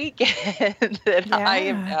first weekend that I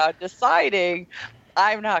am now deciding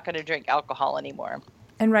I'm not going to drink alcohol anymore.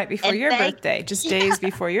 And right before your birthday, just days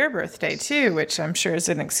before your birthday too, which I'm sure is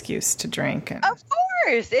an excuse to drink. Of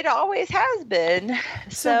course, it always has been.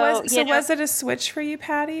 So was it a switch for you,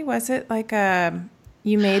 Patty? Was it like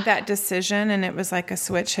you made that decision and it was like a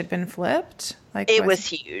switch had been flipped? Like it was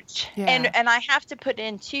huge. Yeah. And I have to put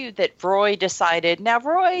in too that Roy decided. Now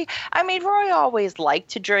Roy always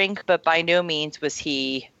liked to drink, but by no means was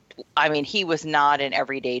he. I mean, he was not an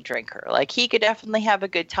everyday drinker. Like, he could definitely have a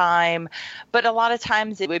good time, but a lot of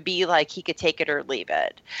times it would be like he could take it or leave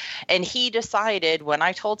it. And he decided, when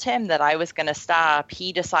I told him that I was going to stop,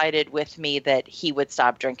 he decided with me that he would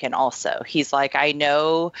stop drinking also. He's like, I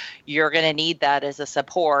know you're going to need that as a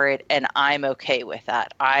support, and I'm okay with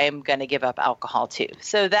that. I'm going to give up alcohol too.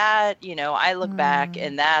 So that, I look back,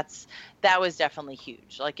 and that was definitely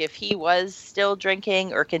huge. Like, if he was still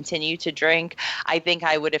drinking or continued to drink, I think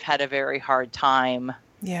I would have had a very hard time.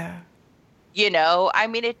 Yeah.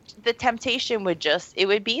 The temptation would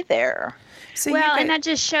be there. So and that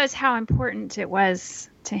just shows how important it was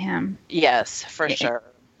to him. Yes, for sure.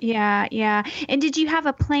 Yeah, yeah. And did you have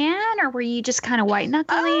a plan, or were you just kind of white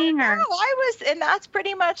knuckling? No, and that's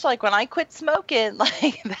pretty much like when I quit smoking,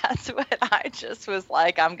 like that's what I just was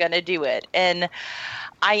like, I'm going to do it. And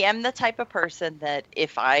I am the type of person that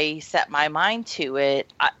if I set my mind to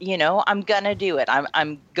it, I'm going to do it.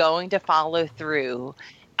 I'm going to follow through.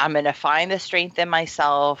 I'm going to find the strength in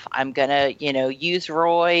myself. I'm going to, use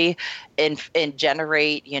Roy and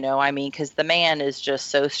generate, because the man is just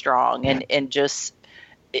so strong and just,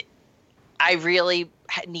 I really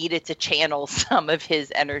needed to channel some of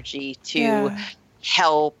his energy to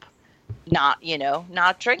help not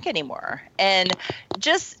drink anymore. And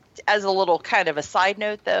just as a little kind of a side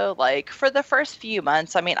note though, like for the first few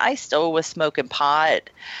months, I still was smoking pot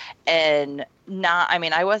and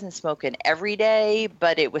I wasn't smoking every day,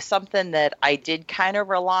 but it was something that I did kind of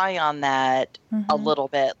rely on that a little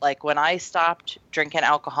bit. Like when I stopped drinking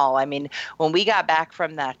alcohol, when we got back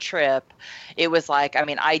from that trip, it was like,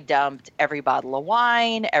 I dumped every bottle of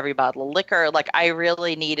wine, every bottle of liquor. Like I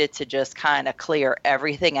really needed to just kind of clear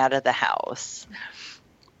everything out of the house.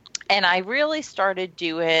 And I really started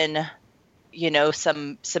doing,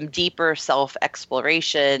 some deeper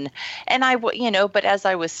self-exploration. And but as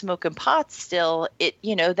I was smoking pot still, it,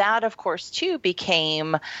 that of course too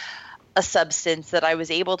became a substance that I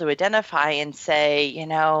was able to identify and say,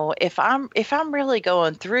 if I'm really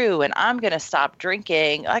going through and I'm going to stop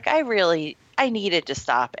drinking, like I needed to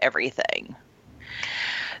stop everything.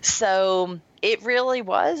 So it really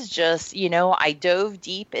was just, I dove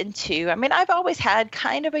deep into, I've always had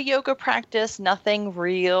kind of a yoga practice, nothing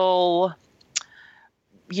real,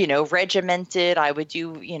 regimented. I would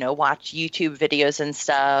do, watch YouTube videos and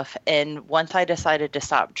stuff. And once I decided to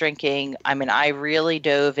stop drinking, I mean, I really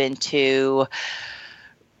dove into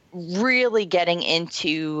really getting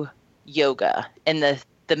into yoga and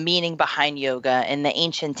the meaning behind yoga and the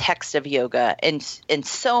ancient text of yoga and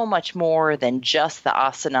so much more than just the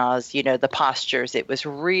asanas, the postures. It was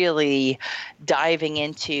really diving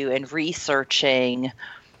into and researching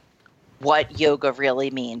what yoga really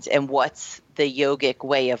means and what's the yogic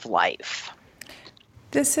way of life.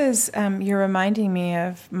 This is, you're reminding me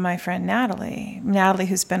of my friend Natalie,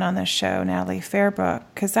 who's been on this show, Natalie Fairbrook,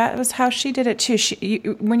 because that was how she did it too.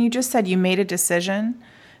 When you just said you made a decision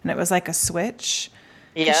and it was like a switch,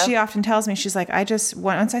 yeah. She often tells me, she's like,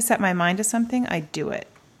 once I set my mind to something, I do it.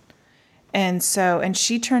 And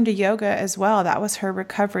she turned to yoga as well. That was her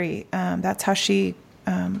recovery. That's how she,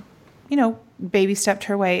 baby stepped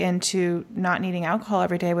her way into not needing alcohol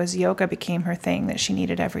every day. Was yoga became her thing that she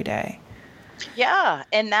needed every day. Yeah.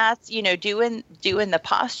 And that's, doing the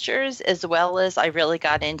postures, as well as I really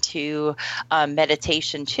got into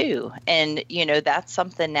meditation too. And, that's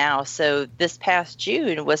something now. So this past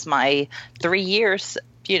June was my 3 years,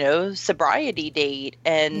 sobriety date.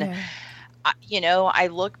 And, I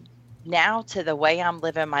look now to the way I'm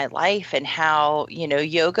living my life and how,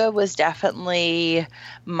 yoga was definitely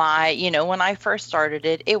my, when I first started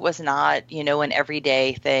it, it was not, an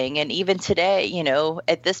everyday thing. And even today,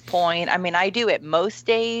 at this point, I mean, I do it most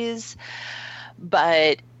days,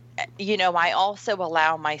 but, I also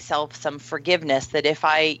allow myself some forgiveness that if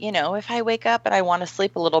I wake up and I want to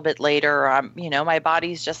sleep a little bit later, or I'm, my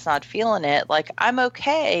body's just not feeling it, like I'm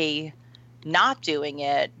okay not doing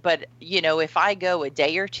it. But, if I go a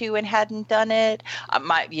day or two and hadn't done it,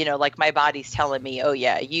 my body's telling me, oh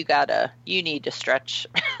yeah, you need to stretch.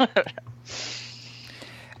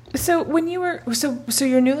 So when you were, so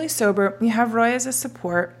you're newly sober, you have Roy as a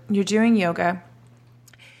support, you're doing yoga.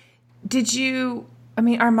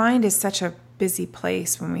 Our mind is such a busy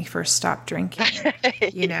place when we first stopped drinking,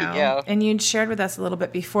 Yeah. And you'd shared with us a little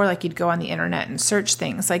bit before, like you'd go on the internet and search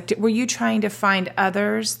things. Like, were you trying to find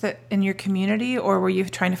others that in your community, or were you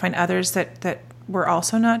trying to find others that were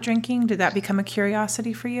also not drinking? Did that become a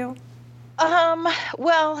curiosity for you?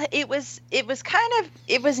 Well, it was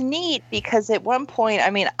neat because at one point,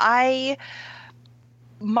 I mean,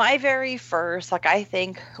 my very first, I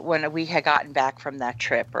think when we had gotten back from that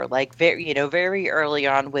trip, or very early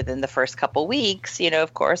on within the first couple weeks,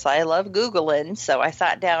 of course I love Googling. So I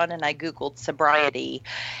sat down and I Googled sobriety,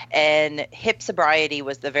 and hip sobriety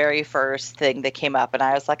was the very first thing that came up. And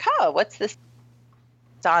I was like, oh, what's this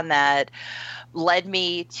on that? Led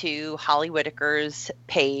me to Holly Whitaker's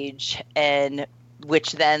page, and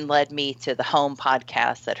which then led me to the home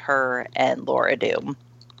podcast that her and Laura do.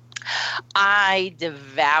 I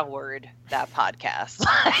devoured that podcast.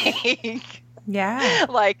 Yeah.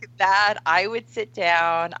 Like that, I would sit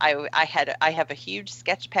down. I have a huge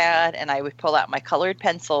sketch pad, and I would pull out my colored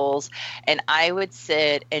pencils, and I would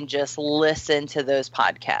sit and just listen to those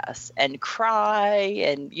podcasts and cry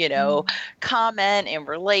and, comment and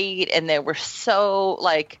relate. And they were so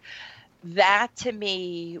that to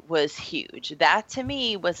me was huge. That to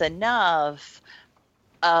me was enough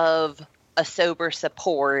of a sober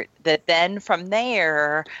support that then from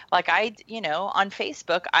there, on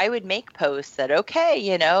Facebook, I would make posts that,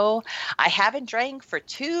 okay, I haven't drank for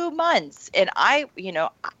 2 months, and I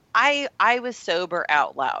was sober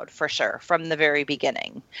out loud for sure from the very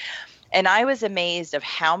beginning. And I was amazed of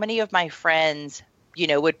how many of my friends,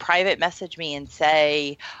 would private message me and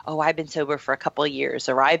say, oh, I've been sober for a couple of years,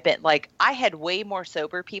 or I had way more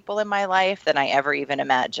sober people in my life than I ever even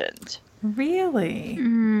imagined. Really?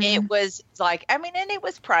 It was and it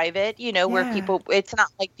was private, where people, it's not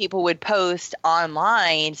like people would post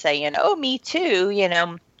online saying, oh, me too,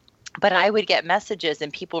 but I would get messages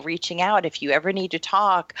and people reaching out. If you ever need to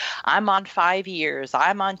talk, I'm on 5 years,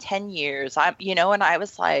 I'm on 10 years, and I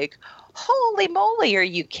was like, holy moly, are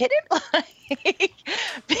you kidding?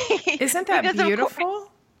 Isn't that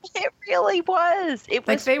beautiful? It really was. It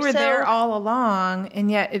was they were there all along,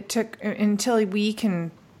 and yet it took until we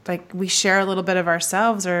can, we share a little bit of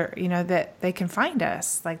ourselves, or, that they can find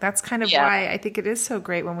us. That's kind of why I think it is so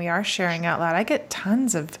great when we are sharing out loud. I get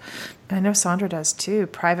tons of, I know Sandra does too,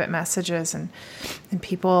 private messages and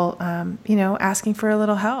people, asking for a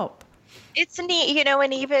little help. It's neat,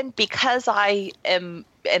 and even because I am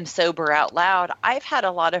sober out loud, I've had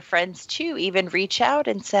a lot of friends too even reach out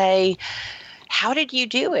and say, how did you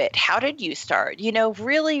do it? How did you start?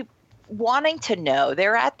 Really wanting to know.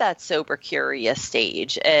 They're at that sober curious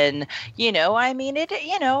stage. And, I mean,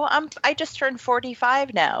 I just turned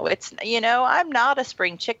 45 now. It's, I'm not a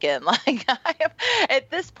spring chicken. Like at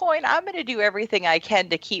this point, I'm going to do everything I can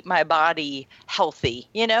to keep my body healthy.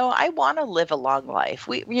 I want to live a long life.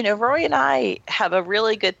 Roy and I have a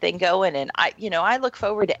really good thing going, and I look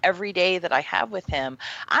forward to every day that I have with him.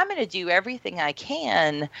 I'm going to do everything I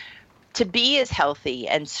can to be as healthy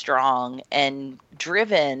and strong and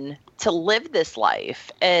driven to live this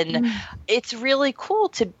life. And it's really cool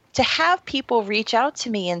to have people reach out to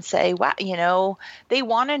me and say, wow, they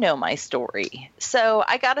want to know my story. So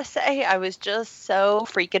I got to say, I was just so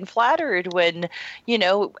freaking flattered when,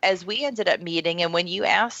 as we ended up meeting, and when you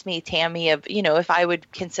asked me, Tammy, if I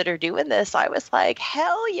would consider doing this, I was like,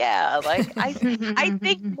 hell yeah. Like, I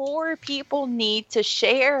think more people need to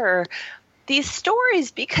share these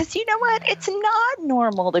stories, because you know what? It's not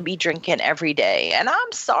normal to be drinking every day. And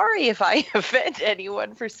I'm sorry if I offend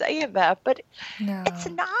anyone for saying that, but it's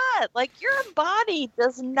not. Like, your body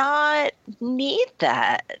does not need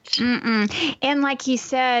that. And like you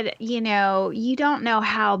said, you don't know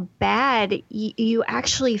how bad you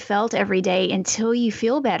actually felt every day until you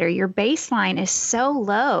feel better. Your baseline is so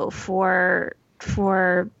low for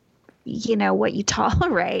what you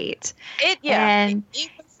tolerate. It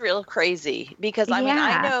real crazy, because I mean,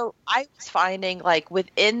 I know I was finding, like,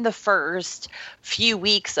 within the first few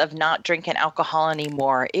weeks of not drinking alcohol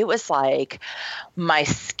anymore, it was like my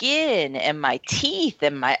skin and my teeth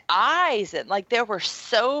and my eyes, and like there were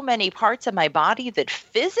so many parts of my body that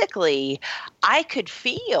physically I could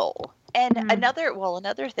feel. And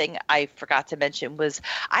another thing I forgot to mention was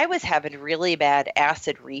I was having really bad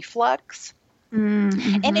acid reflux.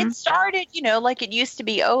 And it started, like it used to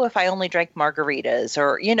be, if I only drank margaritas,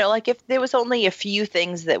 or, like if there was only a few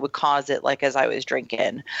things that would cause it, like as I was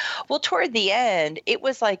drinking. Well, toward the end, it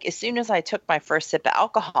was like as soon as I took my first sip of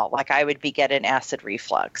alcohol, like I would be getting acid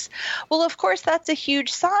reflux. Well, of course, that's a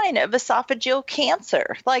huge sign of esophageal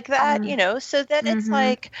cancer, like that, so then it's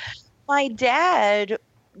like my dad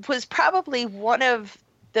was probably one of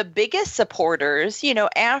the biggest supporters,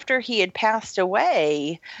 after he had passed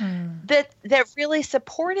away, that really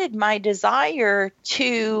supported my desire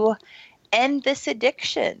to end this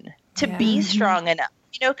addiction, to be strong enough,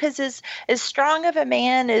 because as strong of a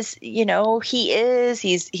man as, he is,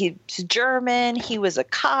 he's German, he was a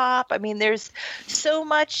cop. I mean, there's so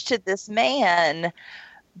much to this man,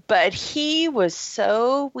 but he was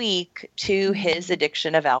so weak to his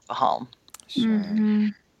addiction of alcohol. Sure.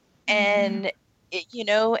 And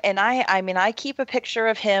and I keep a picture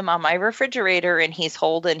of him on my refrigerator, and he's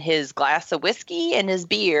holding his glass of whiskey and his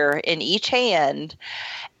beer in each hand.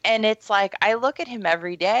 And it's like, I look at him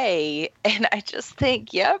every day and I just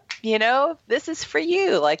think, yep, this is for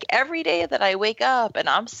you. Like, every day that I wake up and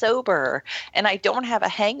I'm sober and I don't have a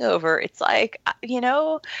hangover, it's like,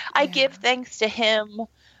 I give thanks to him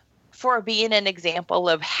for being an example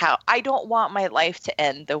of how I don't want my life to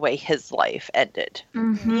end the way his life ended,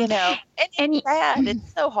 and it's sad.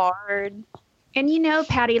 It's so hard. And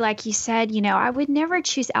Patty, like you said, I would never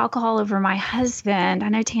choose alcohol over my husband. I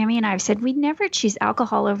know Tammy and I have said we'd never choose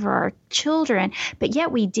alcohol over our children, but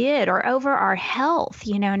yet we did, or over our health.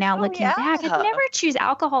 Now looking back, I'd never choose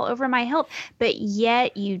alcohol over my health, but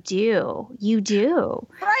yet you do. You do.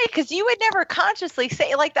 Right, because you would never consciously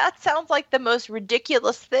say, like, that sounds like the most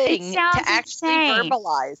ridiculous thing to actually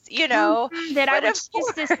verbalize, that I would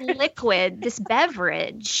choose this liquid, this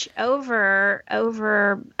beverage over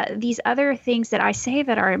these other things that I say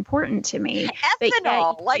that are important to me.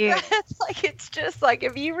 Ethanol, it's just like,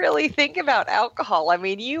 if you really think about alcohol, I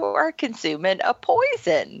mean, you are consuming a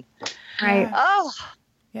poison. Right. Oh,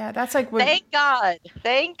 yeah, that's like thank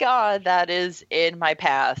God that is in my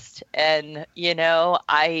past, and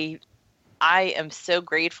I am so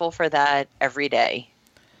grateful for that every day.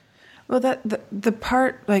 Well, that the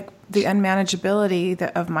part, like the unmanageability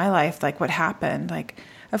of my life, like what happened, like.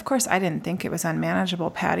 Of course, I didn't think it was unmanageable,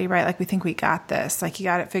 Patty, right? Like, we think we got this. Like, you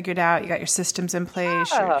got it figured out. You got your systems in place.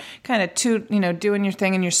 You're kind of doing your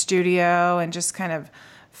thing in your studio and just kind of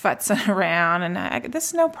futzing around. And this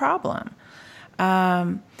is no problem.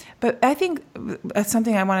 But I think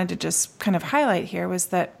something I wanted to just kind of highlight here was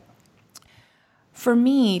that for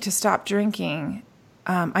me to stop drinking,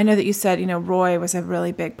 I know that you said, Roy was a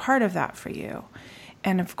really big part of that for you.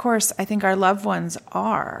 And, of course, I think our loved ones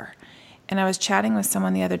are. And I was chatting with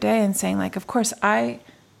someone the other day and saying, like, of course, I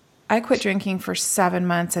quit drinking for 7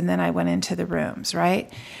 months and then I went into the rooms, right?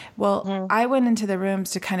 Well, I went into the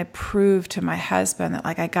rooms to kind of prove to my husband that,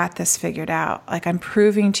 like, I got this figured out. Like, I'm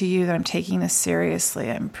proving to you that I'm taking this seriously.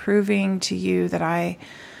 I'm proving to you that I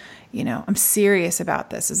I'm serious about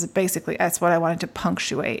this. Is basically, that's what I wanted to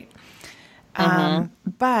punctuate.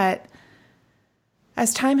 But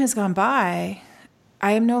as time has gone by,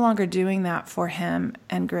 I am no longer doing that for him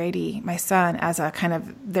and Grady, my son, as a kind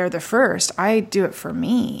of, they're the first. I do it for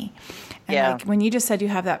me. And like when you just said you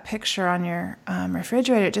have that picture on your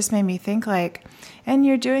refrigerator, it just made me think like, and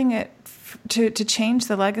you're doing it to change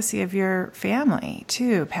the legacy of your family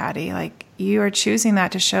too, Patty. Like you are choosing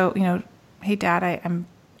that to show, hey, Dad, I'm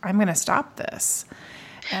going to stop this.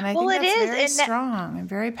 And I think that's very strong and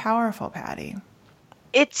very powerful, Patty.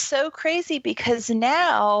 It's so crazy because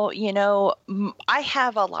now, I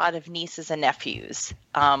have a lot of nieces and nephews,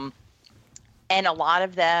 and a lot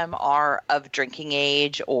of them are of drinking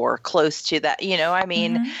age or close to that,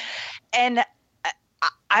 and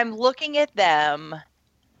I'm looking at them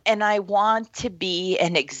and I want to be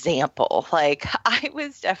an example. Like I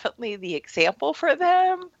was definitely the example for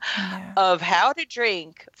them of how to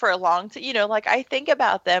drink for a long time. Like I think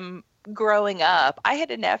about them growing up. I had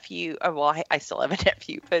a nephew, I still have a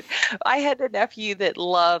nephew, but I had a nephew that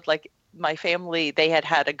loved, like, my family, they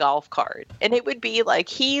had a golf cart, and it would be like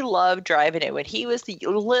he loved driving it when he was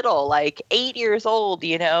little, like 8 years old.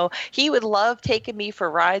 He would love taking me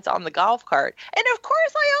for rides on the golf cart, and of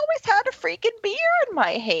course I always had a freaking beer in my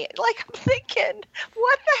hand. Like I'm thinking,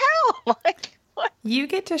 what the hell? Like what? You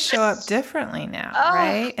get to show up differently now,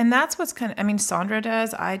 right? And that's what's Sandra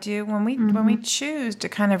does, I do, when we choose to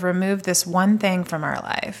kind of remove this one thing from our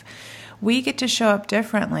life, we get to show up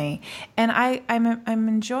differently. And I'm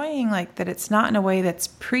enjoying like that it's not in a way that's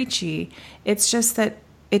preachy. It's just that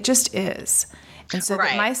it just is. And so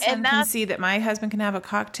that my son can see that my husband can have a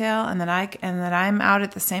cocktail and that I'm out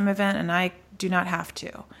at the same event and I do not have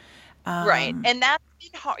to. Right. And that's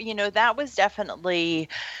been hard. That was definitely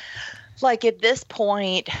like at this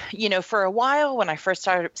point, for a while when I first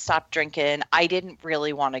stopped drinking, I didn't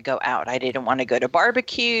really want to go out. I didn't want to go to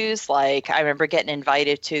barbecues. Like I remember getting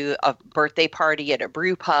invited to a birthday party at a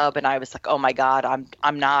brew pub, and I was like, oh my God,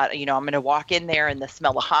 I'm not, I'm going to walk in there and the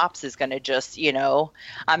smell of hops is going to just, I'm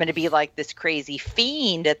going to be like this crazy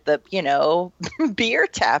fiend at the, beer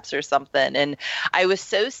taps or something. And I was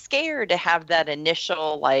so scared to have that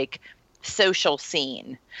initial like social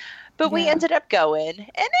scene. But we ended up going, and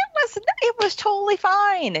it was totally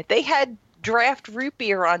fine. They had draft root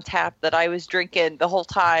beer on tap that I was drinking the whole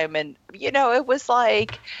time, and it was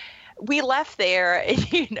like we left there,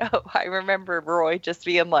 and I remember Roy just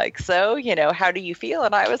being like, "So, how do you feel?"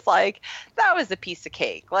 And I was like, "That was a piece of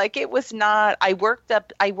cake. Like it was not. I work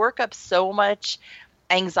up so much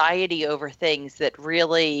anxiety over things that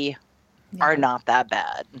really are not that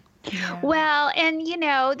bad." Yeah. Well, and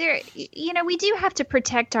we do have to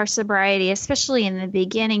protect our sobriety, especially in the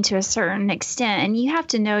beginning to a certain extent. And you have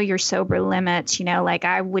to know your sober limits, like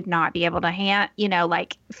I would not be able to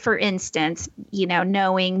like for instance,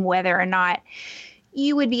 knowing whether or not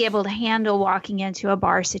you would be able to handle walking into a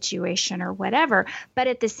bar situation or whatever. But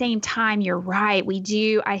at the same time, you're right. We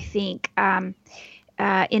do, I think,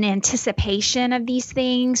 in anticipation of these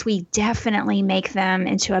things, we definitely make them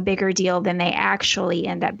into a bigger deal than they actually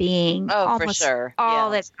end up being. For sure. All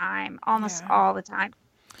the time, almost all the time.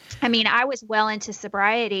 I mean, I was well into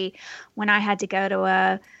sobriety when I had to go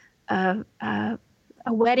to a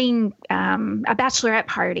wedding, a bachelorette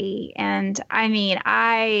party. And I mean,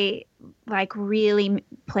 I like really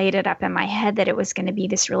played it up in my head that it was going to be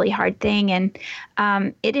this really hard thing. And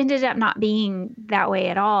it ended up not being that way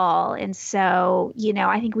at all. And so,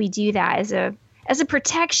 I think we do that as a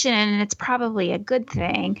protection, and it's probably a good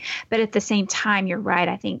thing. But at the same time, you're right.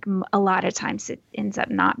 I think a lot of times it ends up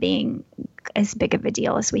not being as big of a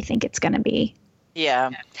deal as we think it's going to be. Yeah.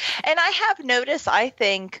 And I have noticed, I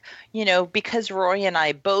think, because Roy and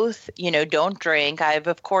I both, don't drink, I've,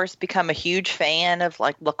 of course, become a huge fan of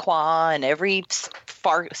like La Croix and every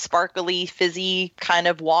sparkly, fizzy kind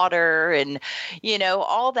of water and,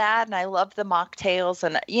 all that. And I love the mocktails.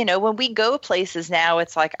 And, when we go places now,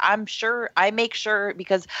 it's like, I make sure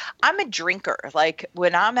because I'm a drinker. Like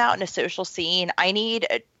when I'm out in a social scene, I need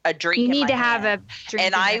a drink. You need to hand, have a drink,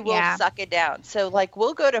 and I will suck it down. So, like,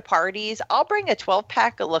 we'll go to parties. I'll bring a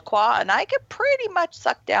 12-pack of La Croix, and I could pretty much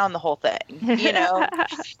suck down the whole thing,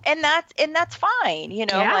 and that's fine,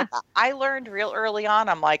 Like, I learned real early on.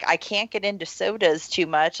 I'm like, I can't get into sodas too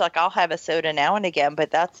much. Like, I'll have a soda now and again, but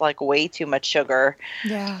that's like way too much sugar.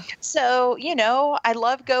 Yeah. So, I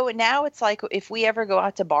love going. Now it's like if we ever go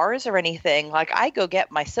out to bars or anything, like I go get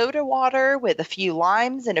my soda water with a few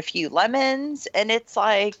limes and a few lemons, and it's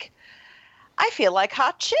like, I feel like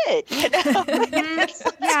hot shit, It's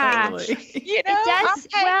like, yeah, totally. I'm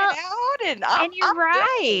hanging out And you're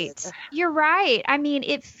right. Good. You're right. I mean,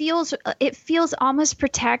 it feels almost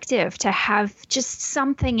protective to have just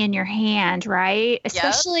something in your hand, right?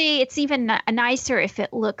 Especially it's even nicer if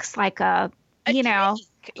it looks like a drink.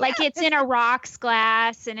 like it's in a rocks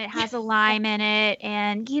glass and it has a lime in it,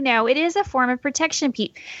 and it is a form of protection.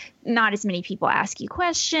 Not as many people ask you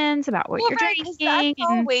questions about what you're drinking.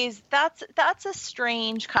 That's a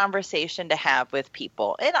strange conversation to have with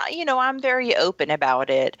people, and I'm very open about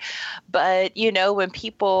it. But when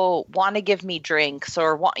people want to give me drinks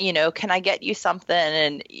or want, can I get you something,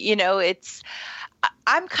 and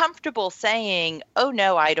I'm comfortable saying, oh,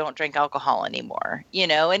 no, I don't drink alcohol anymore,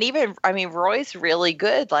 and even, Roy's really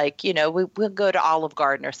good. Like, we'll go to Olive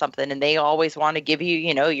Garden or something, and they always want to give you,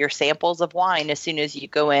 your samples of wine as soon as you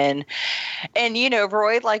go in. And,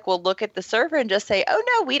 Roy will look at the server and just say, oh,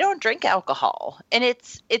 no, we don't drink alcohol. And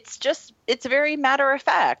it's very matter of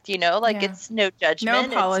fact, it's no judgment.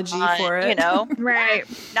 No apology for it. Right.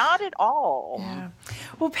 Not at all. Yeah.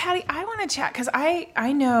 Well, Patty, I want to chat because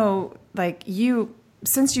I know you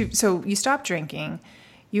stopped drinking,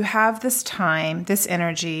 you have this time, this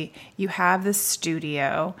energy, you have this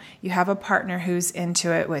studio, you have a partner who's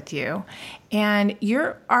into it with you, and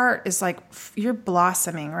your art is you're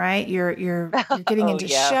blossoming, right? You're getting into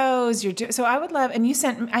shows. So I would love, and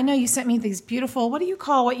I know you sent me these beautiful, what do you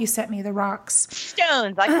call what you sent me? The rocks?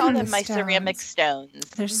 Stones. I call them my ceramic stones.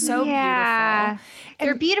 They're so beautiful.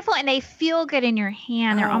 They're beautiful and they feel good in your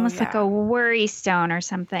hand. They're almost like a worry stone or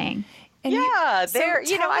something. And they're,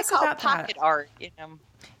 I call it pocket art,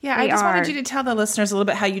 Yeah, I just wanted you to tell the listeners a little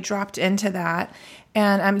bit how you dropped into that.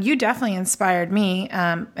 And you definitely inspired me,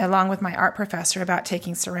 along with my art professor, about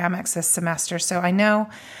taking ceramics this semester. So I know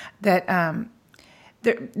that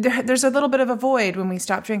there's a little bit of a void when we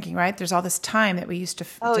stop drinking, right? There's all this time that we used to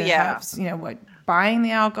have, buying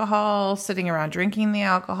the alcohol, sitting around drinking the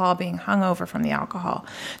alcohol, being hungover from the alcohol.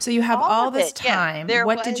 So you have all this time. Yeah.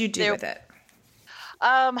 What did you do with it?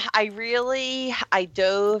 I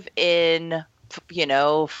dove in,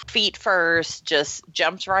 feet first, just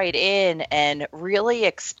jumped right in and really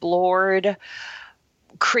explored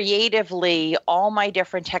creatively all my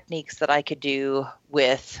different techniques that I could do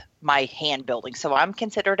with my hand building. So I'm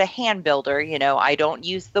considered a hand builder. I don't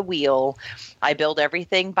use the wheel. I build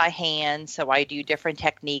everything by hand. So I do different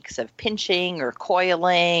techniques of pinching or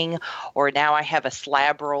coiling, or now I have a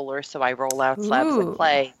slab roller. So I roll out slabs of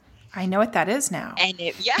clay. I know what that is now. And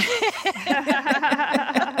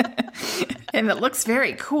and it looks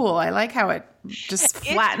very cool. I like how it just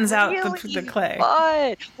flattens out the clay.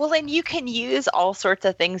 Fun. Well, and you can use all sorts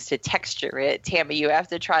of things to texture it. Tammy, you have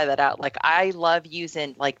to try that out. I love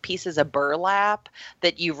using pieces of burlap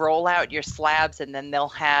that you roll out your slabs and then they'll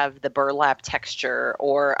have the burlap texture.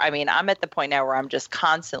 Or, I'm at the point now where I'm just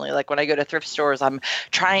constantly, when I go to thrift stores, I'm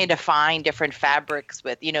trying to find different fabrics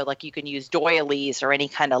with, you can use doilies or any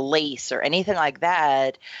kind of lace or anything like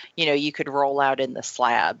that, you could roll out in the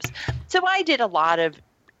slabs. So I did a lot of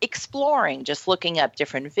exploring, just looking up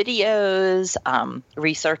different videos,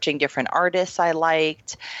 researching different artists I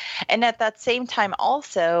liked. And at that same time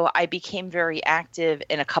also, I became very active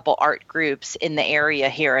in a couple art groups in the area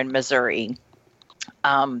here in Missouri.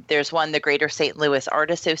 There's one, the Greater St. Louis Art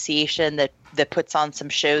Association, that puts on some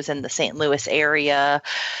shows in the St. Louis area.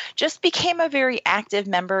 Just became a very active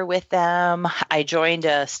member with them. I joined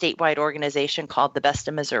a statewide organization called the Best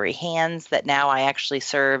of Missouri Hands that now I actually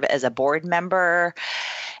serve as a board member.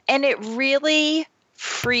 And it really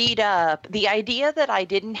freed up the idea that I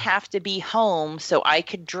didn't have to be home so I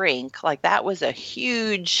could drink. That was a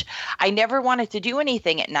huge, I never wanted to do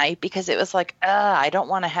anything at night because it was I don't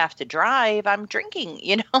want to have to drive. I'm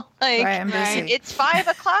drinking, Right, I'm busy. It's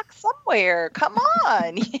 5:00 somewhere. Come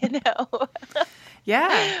on,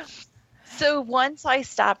 Yeah. So once I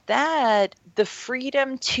stopped that, the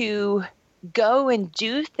freedom to go and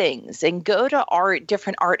do things and go to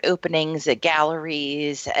different art openings at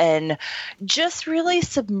galleries and just really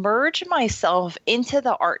submerge myself into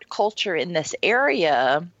the art culture in this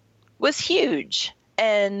area was huge.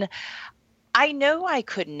 And I know I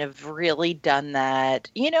couldn't have really done that.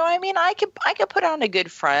 I could put on a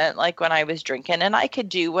good front when I was drinking, and I could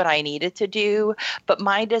do what I needed to do, but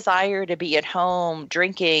my desire to be at home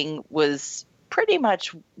drinking was pretty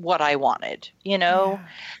much what I wanted, Yeah.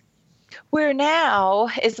 Where now,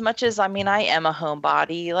 as much as I am a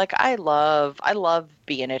homebody, I love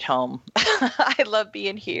being at home. I love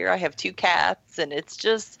being here. I have 2 cats, and it's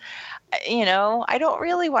just, I don't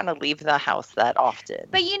really want to leave the house that often.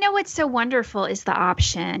 But what's so wonderful is the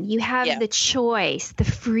option. You have the choice, the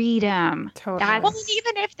freedom. Totally. Well, and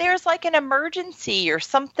even if there's an emergency or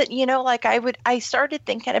something, I started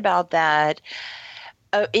thinking about that.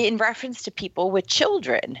 in reference to people with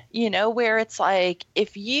children, where it's like,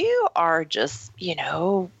 if you are just,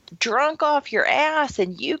 drunk off your ass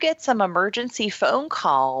and you get some emergency phone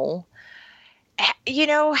call,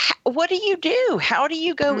 what do you do? How do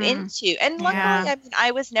you go into? And luckily, I mean,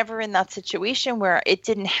 I was never in that situation where it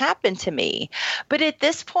didn't happen to me. But at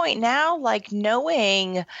this point now, like,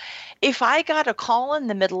 knowing if I got a call in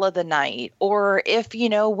the middle of the night, or if,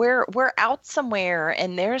 we're out somewhere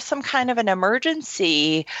and there's some kind of an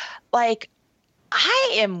emergency, like,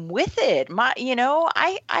 I am with it.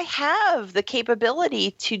 I have the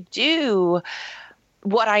capability to do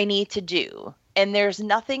what I need to do. And there's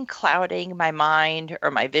nothing clouding my mind or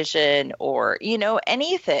my vision or,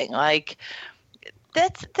 anything. Like,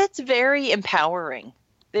 that's very empowering.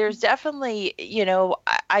 There's definitely,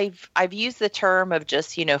 I've used the term of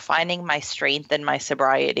just, finding my strength in my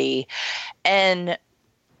sobriety, and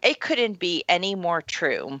it couldn't be any more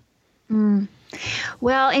true.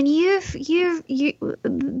 Well, and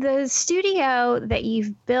the studio that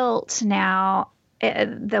you've built now,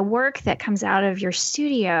 the work that comes out of your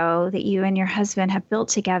studio that you and your husband have built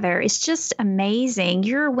together is just amazing.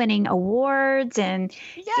 You're winning awards and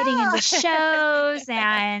getting into shows,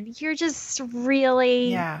 and you're just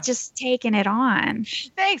really just taking it on.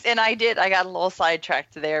 Thanks. And I got a little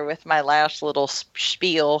sidetracked there with my last little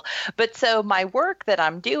spiel. But so my work that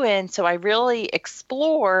I'm doing, so I really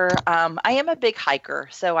explore, I am a big hiker,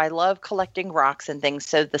 so I love collecting rocks and things.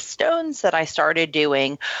 So the stones that I started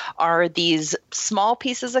doing are these small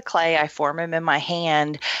pieces of clay. I form them in my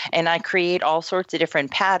hand, and I create all sorts of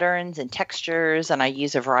different patterns and textures, and I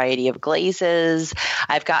use a variety of glazes.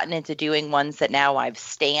 I've gotten into doing ones that now I've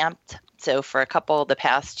stamped. So for a couple of the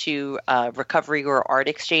past two recovery or art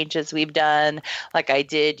exchanges we've done, like I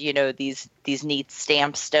did, these neat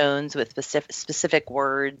stamp stones with specific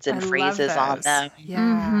words and phrases on them.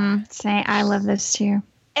 Yeah. Say, I love this too.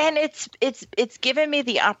 And it's given me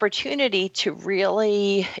the opportunity to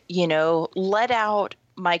really, let out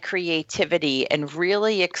my creativity and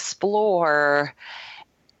really explore.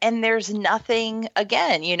 And there's nothing,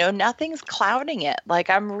 again, nothing's clouding it. Like,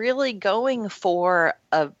 I'm really going for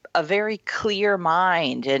a very clear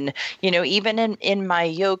mind. And, even in my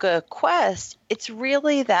yoga quest, it's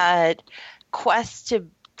really that quest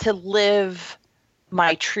to live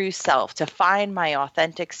my true self, to find my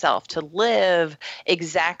authentic self, to live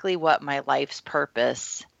exactly what my life's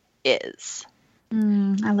purpose is.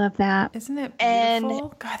 I love that. Isn't it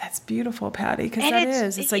beautiful? God, that's beautiful, Patty, because that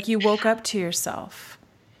is. It's like you woke up to yourself.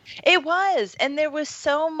 It was. And there was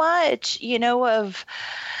so much, of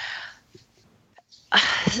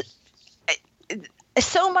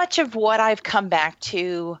so much of what I've come back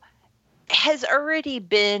to has already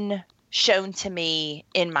been shown to me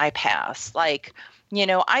in my past. Like,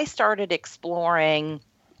 I started exploring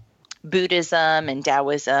Buddhism and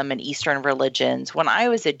Taoism and Eastern religions when I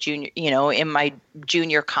was a junior, in my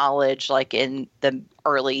junior college, like in the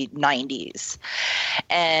early 90s.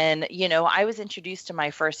 And, I was introduced to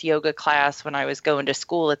my first yoga class when I was going to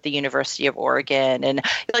school at the University of Oregon. And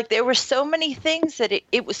like, there were so many things that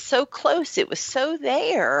it was so close. It was so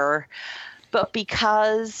there. But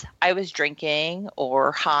because I was drinking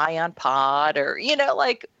or high on pot or,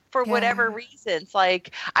 for whatever reasons,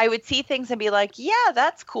 like, I would see things and be like, yeah,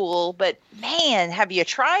 that's cool. But man, have you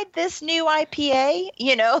tried this new IPA?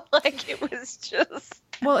 Like, it was just.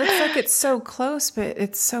 Well, it's like it's so close, but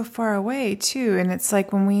it's so far away too. And it's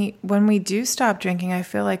like when we do stop drinking, I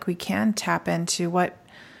feel like we can tap into what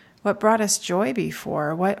brought us joy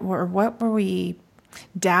before. What were we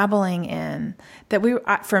dabbling in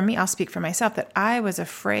that for me, I'll speak for myself, that I was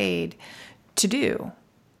afraid to do.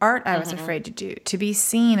 Art, I was afraid to do. To be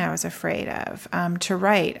seen, I was afraid of. To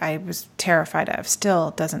write, I was terrified of. Still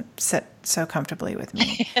doesn't sit so comfortably with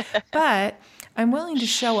me. But I'm willing to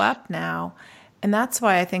show up now. And that's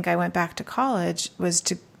why I think I went back to college, was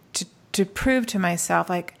to prove to myself,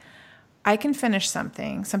 like, I can finish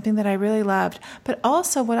something that I really loved. But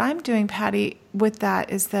also what I'm doing, Patty, with that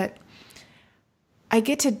is that I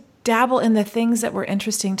get to dabble in the things that were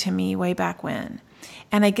interesting to me way back when.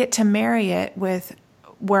 And I get to marry it with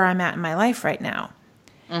where I'm at in my life right now.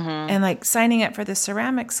 And like signing up for the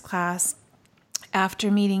ceramics class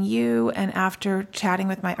after meeting you and after chatting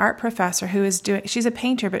with my art professor she's a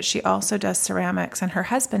painter, but she also does ceramics, and her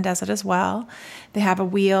husband does it as well. They have a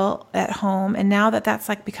wheel at home. And now that's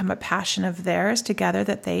like become a passion of theirs together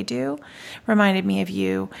that they do, reminded me of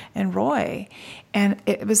you and Roy. And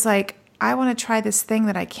it was like, I want to try this thing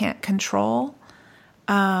that I can't control.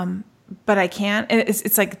 But I can.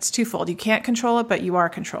 It's like, it's twofold. You can't control it, but you are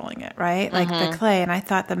controlling it, right? Like the clay. And I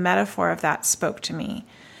thought the metaphor of that spoke to me.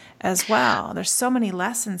 as well. There's so many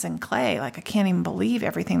lessons in clay. Like, I can't even believe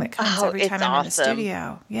everything that comes every time I'm in the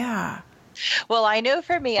studio. Yeah. Well, I know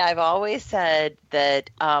for me, I've always said that,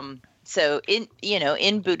 so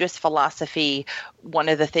in Buddhist philosophy, one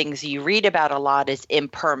of the things you read about a lot is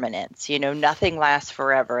impermanence. Nothing lasts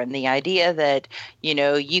forever. And the idea that,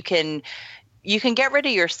 you can get rid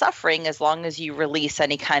of your suffering as long as you release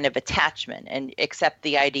any kind of attachment and accept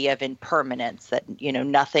the idea of impermanence, that,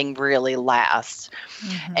 nothing really lasts.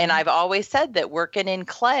 Mm-hmm. And I've always said that working in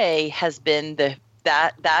clay has been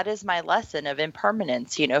that is my lesson of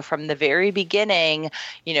impermanence. From the very beginning,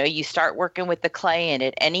 you start working with the clay, and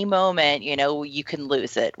at any moment, you can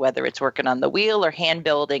lose it, whether it's working on the wheel or hand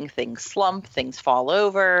building. Things slump, things fall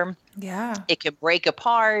over. Yeah. It can break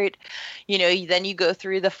apart. Then you go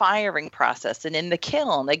through the firing process, and in the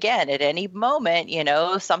kiln, again, at any moment,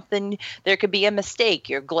 there could be a mistake.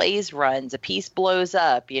 Your glaze runs, a piece blows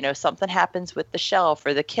up, something happens with the shelf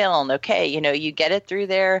or the kiln. Okay. You get it through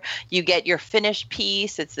there, you get your finished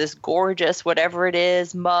piece. It's this gorgeous, whatever it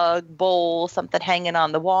is, mug, bowl, something hanging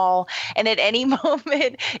on the wall. And at any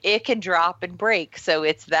moment it can drop and break. So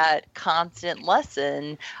it's that constant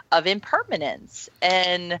lesson of impermanence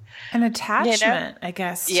and attachment, I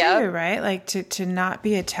guess, too, right? Like to not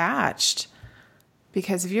be attached,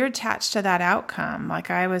 because if you're attached to that outcome,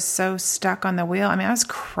 like I was so stuck on the wheel. I mean, I was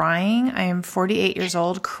crying. I am 48 years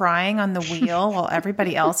old, crying on the wheel while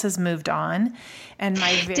everybody else has moved on. And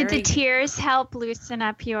did the tears help loosen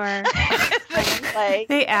up your?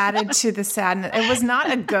 They added to the sadness. It was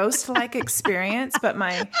not a ghost-like experience, but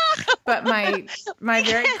my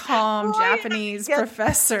very calm Japanese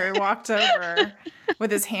professor walked over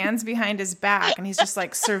with his hands behind his back, and he's just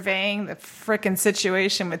like surveying the frickin'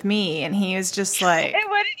 situation with me, and he was just like, and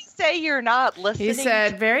what did he say? You're not listening? He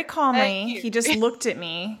said very calmly, he just looked at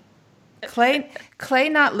me, Clay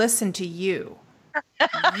not listen to you.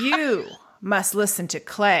 You must listen to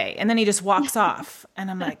Clay. And then he just walks off, and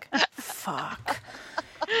I'm like, fuck.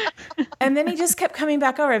 And then he just kept coming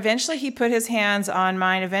back over. Eventually he put his hands on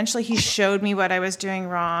mine. Eventually he showed me what I was doing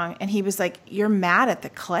wrong. And he was like, you're mad at the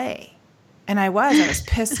clay. And I was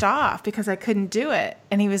pissed off because I couldn't do it.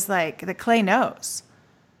 And he was like, the clay knows.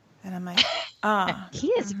 And I'm like, he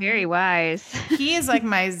is very wise. He is like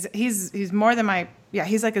he's more than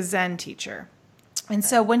he's like a Zen teacher. And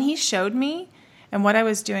so when he showed me and what I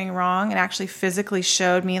was doing wrong, and actually physically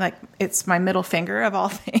showed me, like, it's my middle finger of all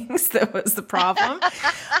things that was the problem.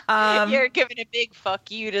 You're giving a big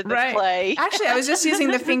fuck you to the clay. Actually, I was just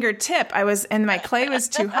using the fingertip. And my clay was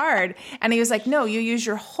too hard. And he was like, no, you use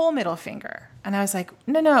your whole middle finger. And I was like,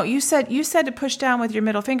 no, you said to push down with your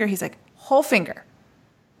middle finger. He's like, whole finger.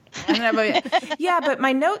 And I'm like, yeah, but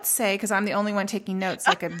my notes say, because I'm the only one taking notes,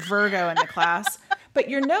 like a Virgo in the class. But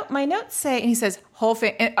my notes say, and he says, whole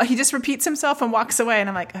finger. He just repeats himself and walks away. And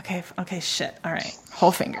I'm like, okay, shit. All right,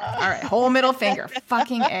 whole finger. All right, whole middle finger.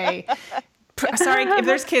 Fucking A. Sorry if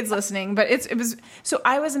there's kids listening, but it was. So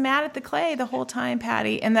I was mad at the clay the whole time,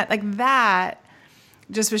 Patty, and that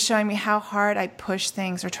just was showing me how hard I push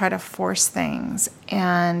things or try to force things,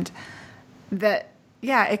 and that.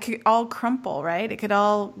 Yeah, it could all crumple, right? It could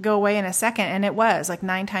all go away in a second. And it was like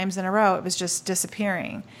 9 times in a row. It was just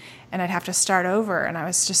disappearing. And I'd have to start over. And I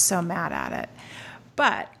was just so mad at it.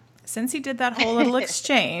 But since he did that whole little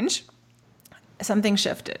exchange, something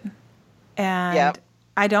shifted. And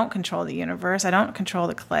I don't control the universe. I don't control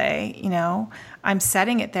the clay. I'm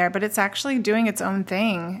setting it there, but it's actually doing its own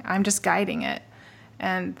thing. I'm just guiding it.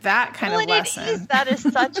 And that kind of lesson. That is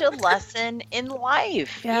such a lesson in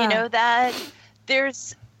life. Yeah. That...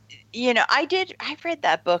 There's, I read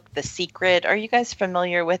that book, The Secret. Are you guys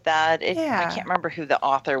familiar with that? Yeah. I can't remember who the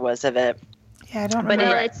author was of it. Yeah, I don't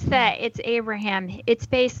remember. It's Abraham. It's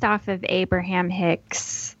based off of Abraham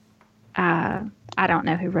Hicks. I don't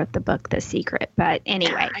know who wrote the book, The Secret, but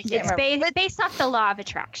anyway, it's based off the law of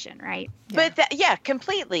attraction, right? But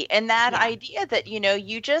completely. And that idea that,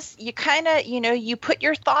 you kind of, you put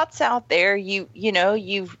your thoughts out there,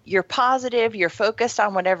 you're positive, you're focused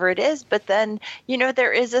on whatever it is. But then,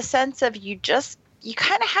 there is a sense of you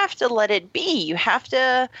kind of have to let it be. You have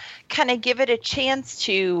to kind of give it a chance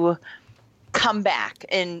to come back.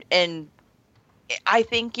 And I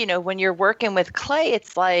think, when you're working with clay,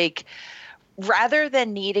 it's like, rather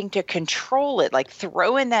than needing to control it, like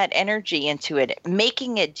throwing that energy into it,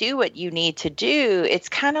 making it do what you need to do, it's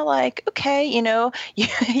kind of like, okay,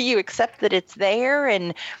 you accept that it's there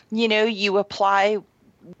and, you apply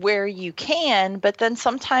where you can, but then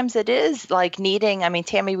sometimes it is like needing,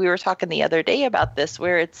 Tammy, we were talking the other day about this,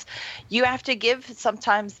 where you have to give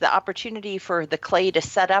sometimes the opportunity for the clay to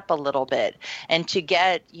set up a little bit and to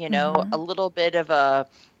get, a little bit of a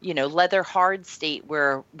leather hard state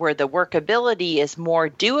where the workability is more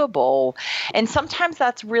doable. And sometimes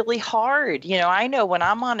that's really hard. I know when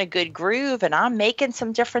I'm on a good groove and I'm making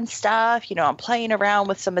some different stuff, I'm playing around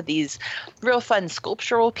with some of these real fun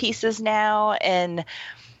sculptural pieces now, and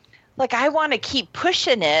like I want to keep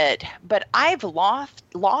pushing it, but I've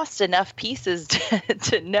lost enough pieces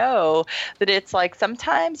to know that it's like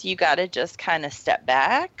sometimes you got to just kind of step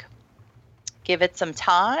back, give it some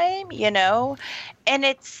time, and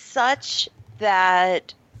it's such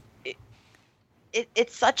that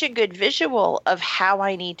it's such a good visual of how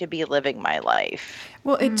I need to be living my life.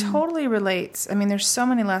 Well, it totally relates. I mean, there's so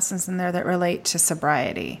many lessons in there that relate to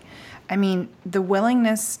sobriety. I mean, the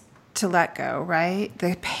willingness to let go, right?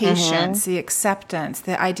 The patience, the acceptance,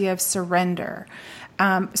 the idea of surrender.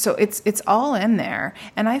 So it's all in there.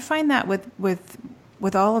 And I find that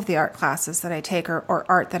with all of the art classes that I take or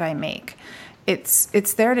art that I make,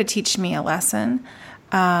 it's there to teach me a lesson.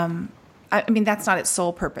 I mean, that's not its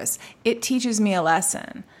sole purpose. It teaches me a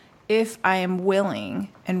lesson if I am willing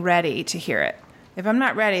and ready to hear it. If I'm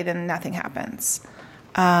not ready, then nothing happens.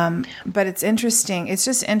 But it's interesting. It's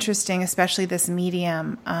just interesting, especially this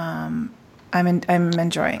medium. I'm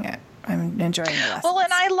enjoying it. I'm enjoying the lessons. Well,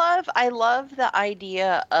 and I love the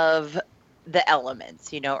idea of the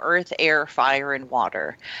elements, earth, air, fire, and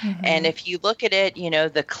water. And if you look at it,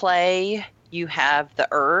 the clay, you have the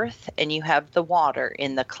earth and you have the water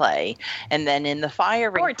in the clay. And then in the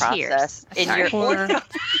firing process, or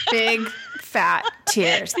big fat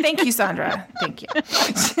tears. Thank you, Sandra. Thank you.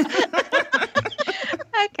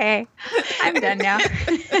 Okay, I'm done now.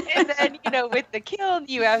 And then, with the kiln,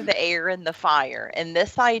 you have the air and the fire. And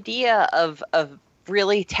this idea of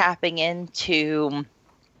really tapping into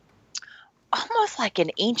almost like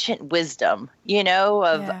an ancient wisdom,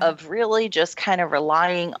 of really just kind of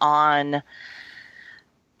relying on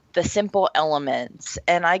the simple elements.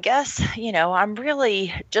 And I guess, I'm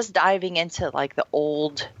really just diving into like the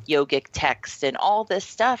old yogic text and all this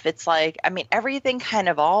stuff. It's like, I mean, everything kind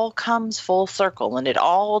of all comes full circle and it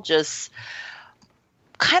all just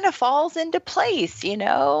kind of falls into place,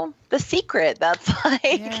 the secret that's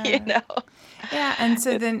like, Yeah. And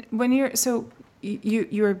so then when you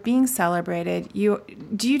are being celebrated.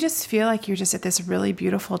 Do you just feel like you're just at this really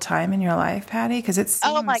beautiful time in your life, Patty? Because it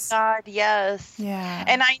seems. Oh my God, yes. Yeah.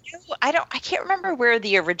 And I can't remember where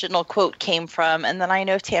the original quote came from. And then I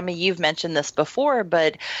know, Tammy, you've mentioned this before,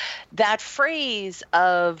 but that phrase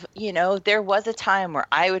of, there was a time where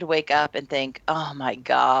I would wake up and think, oh my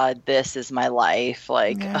God, this is my life.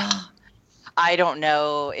 Like, I don't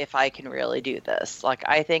know if I can really do this. Like,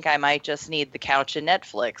 I think I might just need the couch and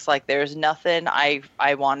Netflix. Like, there's nothing I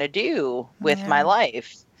want to do with my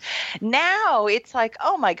life. Now it's like,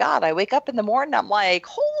 oh my God, I wake up in the morning, I'm like,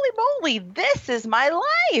 holy moly, this is my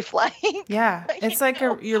life. Like, it's like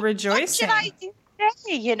you're rejoicing. What should I do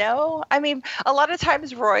today? I mean, a lot of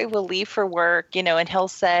times Roy will leave for work, and he'll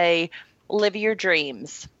say, live your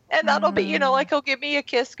dreams. And that'll be, like he'll give me a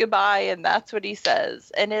kiss goodbye, and that's what he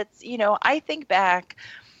says. And it's, I think back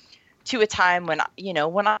to a time when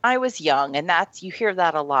I was young, and that's, you hear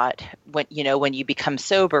that a lot when you become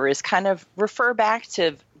sober, is kind of refer back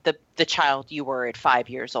to the child you were at 5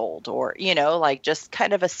 years old, or, like just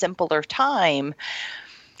kind of a simpler time.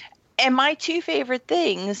 And my two favorite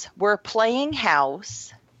things were playing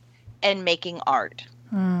house and making art.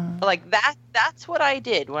 Like that's what I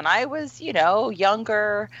did when I was,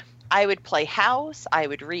 younger. I would play house. I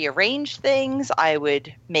would rearrange things. I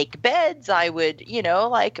would make beds. I would,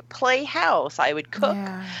 like play house. I would cook.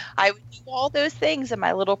 Yeah. I would do all those things in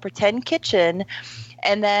my little pretend kitchen.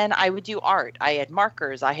 And then I would do art. I had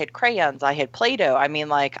markers. I had crayons. I had Play-Doh. I mean,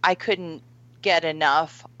 like I couldn't get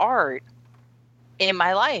enough art in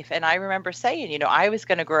my life. And I remember saying, I was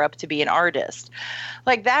going to grow up to be an artist.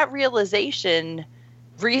 Like that realization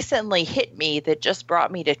recently hit me that just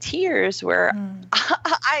brought me to tears, where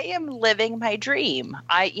I am living my dream.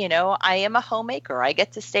 I am a homemaker. I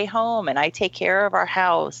get to stay home and I take care of our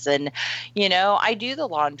house, and, I do the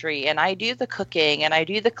laundry and I do the cooking and I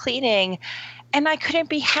do the cleaning, and I couldn't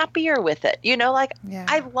be happier with it.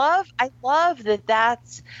 I love that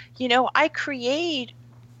that's, I create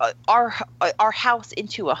our house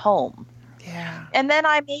into a home. Yeah. And then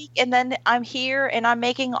I'm here and I'm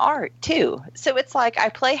making art too. So it's like I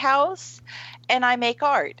play house and I make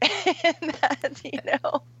art. And that's,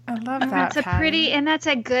 I love that. That's a Patty. that's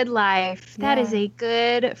a good life. Yeah. That is a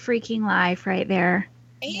good freaking life right there.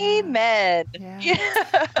 Amen.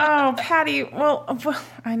 Yeah. Oh, Patty. Well,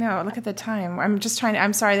 I know. Look at the time. I'm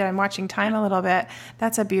sorry that I'm watching time a little bit.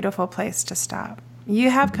 That's a beautiful place to stop. You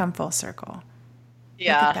have come full circle.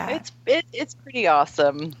 Yeah, it's pretty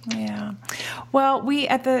awesome. Yeah. Well, we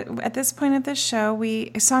at this point of the show,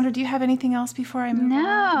 Sandra, do you have anything else before I move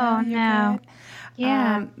on? No. Good?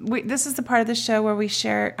 Yeah. This is the part of the show where we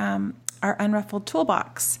share our Unruffled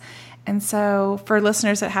Toolbox. And so for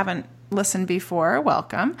listeners that haven't listened before,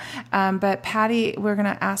 welcome. But Patty, we're going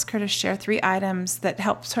to ask her to share 3 items that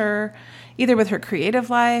helps her either with her creative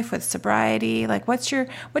life, with sobriety. Like what's your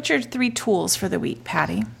 3 tools for the week,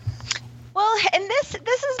 Patty? Well, and this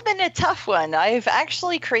has been a tough one. I've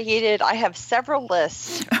actually I have several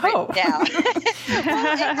lists written down.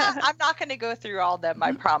 I'm not going to go through all of them,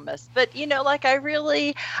 I promise. But, like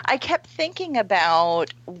I kept thinking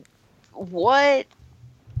about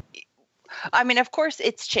of course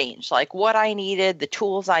it's changed, like what I needed, the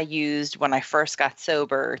tools I used when I first got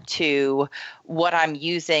sober to what I'm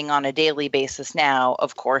using on a daily basis now,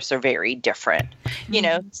 of course, are very different.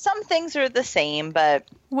 Mm-hmm. Some things are the same, but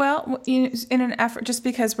well, in an effort, just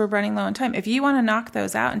because we're running low on time, if you want to knock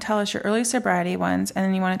those out and tell us your early sobriety ones, and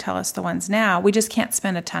then you want to tell us the ones now, we just can't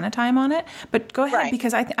spend a ton of time on it. But go ahead, right.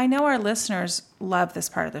 Because I know our listeners love this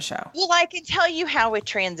part of the show. Well, I can tell you how it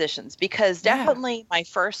transitions, because definitely my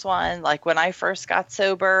first one, like when I first got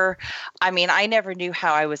sober, I never knew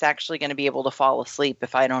how I was actually going to be able to fall asleep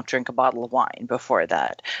if I don't drink a bottle of wine before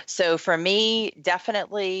that. So for me,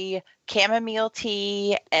 definitely chamomile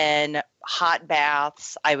tea and hot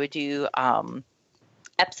baths. I would do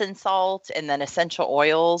Epsom salt and then essential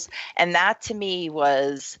oils. And that to me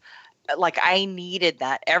was like, I needed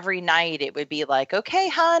that every night. It would be like, okay,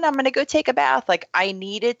 hon, I'm going to go take a bath. Like I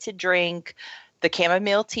needed to drink the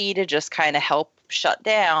chamomile tea to just kind of help shut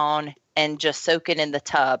down and just soak it in the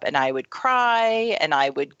tub. And I would cry and I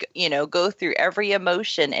would, go through every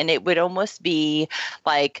emotion, and it would almost be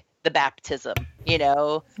like the baptism,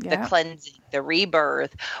 the cleansing, the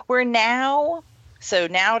rebirth. Now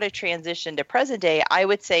to transition to present day, I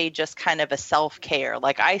would say just kind of a self-care.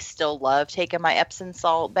 Like I still love taking my Epsom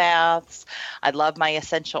salt baths. I love my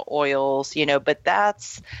essential oils, but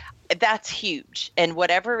that's huge. And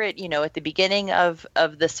whatever it, at the beginning of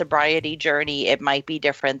the sobriety journey, it might be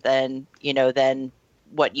different than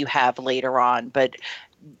what you have later on. But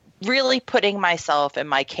really putting myself in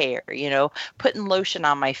my care, putting lotion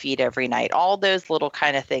on my feet every night, all those little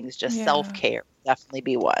kind of things, just self-care, definitely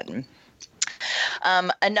be one.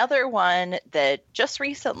 Another one that just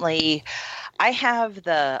recently, I have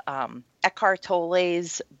the Eckhart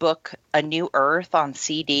Tolle's book, A New Earth, on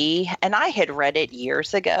CD, and I had read it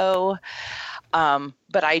years ago.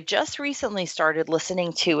 But I just recently started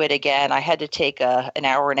listening to it again. I had to take an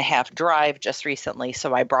hour and a half drive just recently,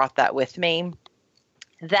 so I brought that with me.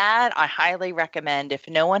 That I highly recommend if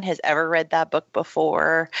no one has ever read that book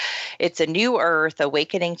before. It's A New Earth,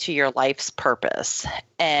 Awakening to Your Life's Purpose.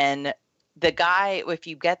 And the guy, if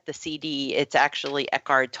you get the CD, it's actually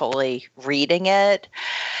Eckhart Tolle reading it.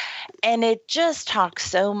 And it just talks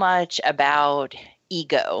so much about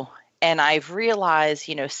ego. And I've realized,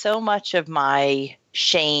 so much of my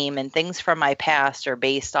shame and things from my past are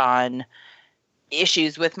based on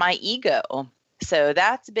issues with my ego. So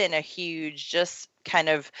that's been a huge, just kind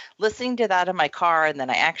of listening to that in my car. And then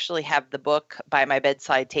I actually have the book by my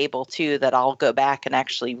bedside table too, that I'll go back and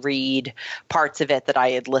actually read parts of it that I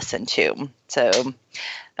had listened to. So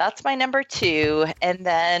that's my number 2. And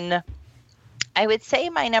then I would say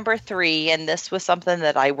my number 3, and this was something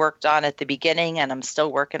that I worked on at the beginning and I'm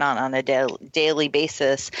still working on a daily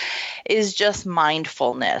basis, is just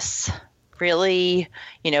mindfulness. Really,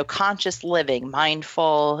 conscious living,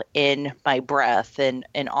 mindful in my breath and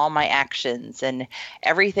in all my actions and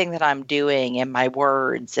everything that I'm doing and my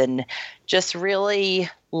words, and just really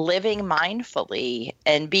living mindfully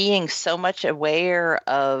and being so much aware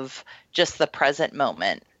of just the present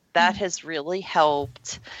moment. That has really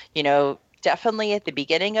helped, definitely at the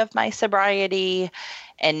beginning of my sobriety.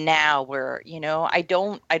 And now where, I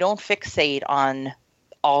don't fixate on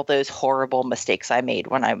all those horrible mistakes I made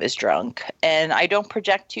when I was drunk. And I don't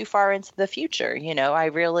project too far into the future. I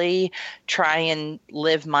really try and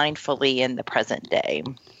live mindfully in the present day.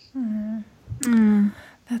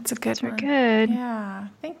 That's a good one. Good. Yeah.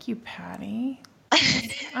 Thank you, Patty.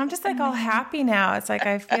 I'm just like all happy now. It's like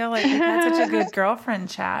I feel like we've had such a good girlfriend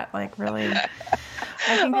chat. Like really,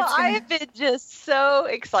 I think I have been just so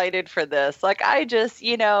excited for this. Like I just,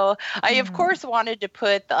 I of course wanted to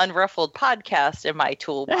put the Unruffled podcast in my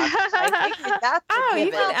toolbox. I think that's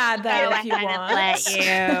you can add that if you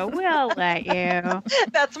want. We'll let you.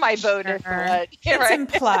 That's my bonus one. It's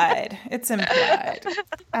implied. It's implied.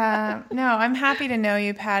 No, I'm happy to know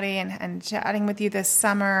you, Patty, and chatting with you this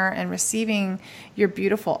summer and receiving your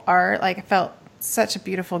beautiful art. Like I felt such a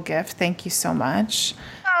beautiful gift. Thank you so much.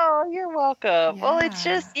 Oh, you're you're welcome. Well, it's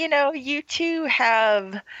Yeah. just, you two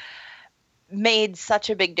have made such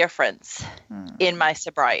a big difference in my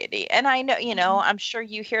sobriety. And I know, I'm sure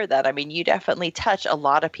you hear that. I mean, you definitely touch a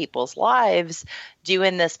lot of people's lives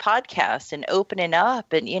doing this podcast and opening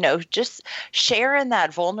up and, just sharing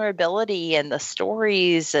that vulnerability and the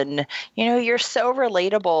stories. And, you're so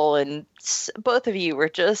relatable, and both of you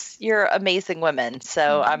you're amazing women.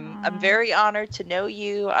 So I'm very honored to know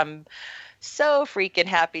you. I'm so freaking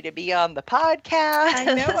happy to be on the podcast. I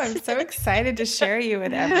know. I'm so excited to share you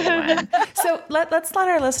with everyone. So let's let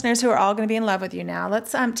our listeners, who are all going to be in love with you now,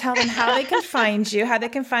 let's tell them how they can find you, how they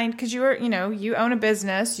can find, because you are, you own a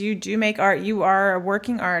business, you do make art, you are a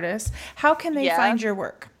working artist. How can they find your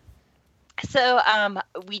work? So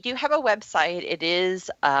we do have a website. It is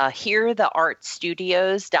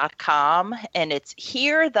heartheartstudios.com, and it's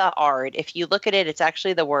Hear the Art. If you look at it, it's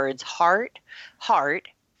actually the words heart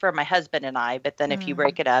for my husband and I, but then if you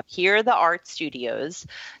break it up,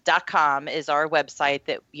 heartheartstudios.com is our website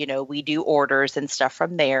that, we do orders and stuff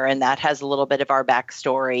from there, and that has a little bit of our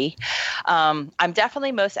backstory. I'm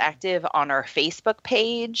definitely most active on our Facebook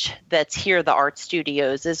page. That's Hear the Art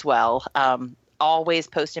Studios as well. Always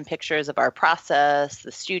posting pictures of our process,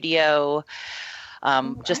 the studio,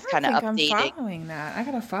 just kind of updating. I'm following that. I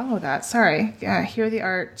got to follow that. Sorry. Yeah, Hear the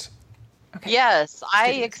Art. Okay. Yes,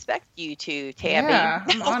 I expect you to, Tammy. Yeah,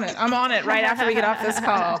 I'm on it right after we get off this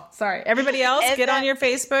call. Sorry. Everybody else, get on your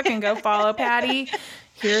Facebook and go follow Patty.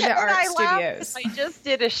 Hear the Art Studios. I just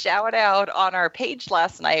did a shout out on our page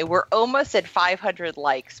last night. We're almost at 500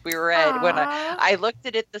 likes. We were at, when I looked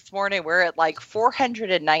at it this morning, we're at like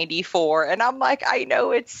 494. And I'm like, I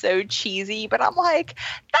know it's so cheesy, but I'm like,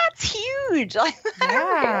 that's huge. Like,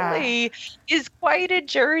 that really is quite a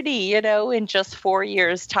journey, in just 4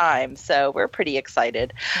 years' time. So we're pretty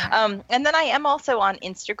excited. Yeah. And then I am also on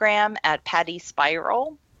Instagram at Patty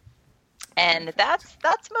Spiral. And that's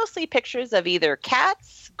mostly pictures of either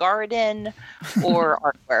cats, garden, or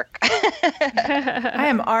artwork.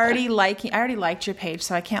 I already liked your page,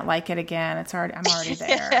 so I can't like it again. I'm already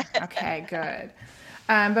there. Okay, good.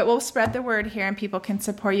 But we'll spread the word here, and people can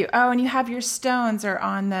support you. Oh, and you have your stones are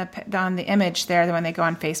on the image there. When they go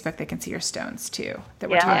on Facebook, they can see your stones too that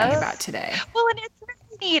we're talking about today. Well, and it's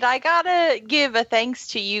really neat. I gotta give a thanks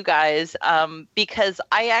to you guys because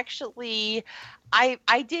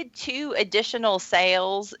I did 2 additional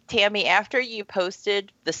sales, Tammy, after you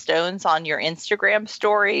posted the stones on your Instagram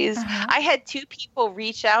stories. I had 2 people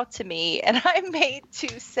reach out to me, and I made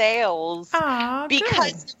 2 sales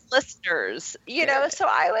because of listeners, so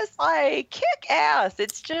I was like, kick ass.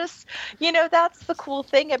 It's just, that's the cool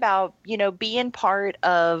thing about, being part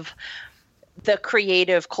of the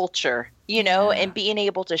creative culture, and being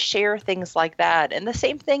able to share things like that. And the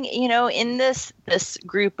same thing, in this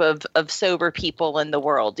group of sober people in the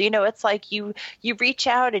world, it's like you reach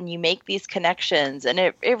out and you make these connections, and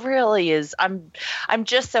it really is. I'm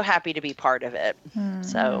just so happy to be part of it.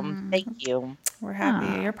 So thank you. We're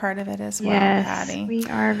happy you're part of it as well, yes, Patty. We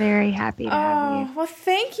are very happy to have you. Well,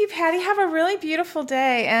 thank you, Patty. Have a really beautiful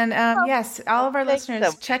day. And yes, all of our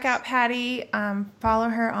listeners, check out Patty. Follow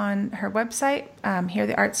her on her website,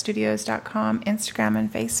 heartheartstudios.com, Instagram,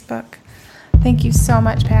 and Facebook. Thank you so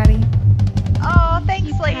much, Patty. Oh,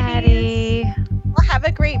 thanks, ladies. Patty. Well, have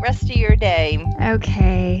a great rest of your day.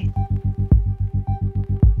 Okay.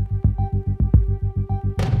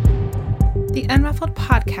 The Unruffled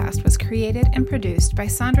podcast was created and produced by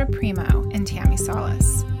Sandra Primo and Tammy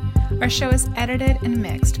Salas. Our show is edited and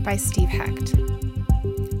mixed by Steve Hecht.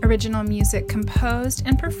 Original music composed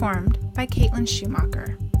and performed by Caitlin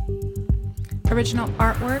Schumacher. Original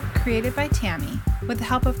artwork created by Tammy with the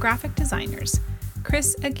help of graphic designers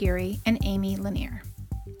Chris Aguirre and Amy Lanier.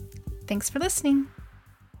 Thanks for listening.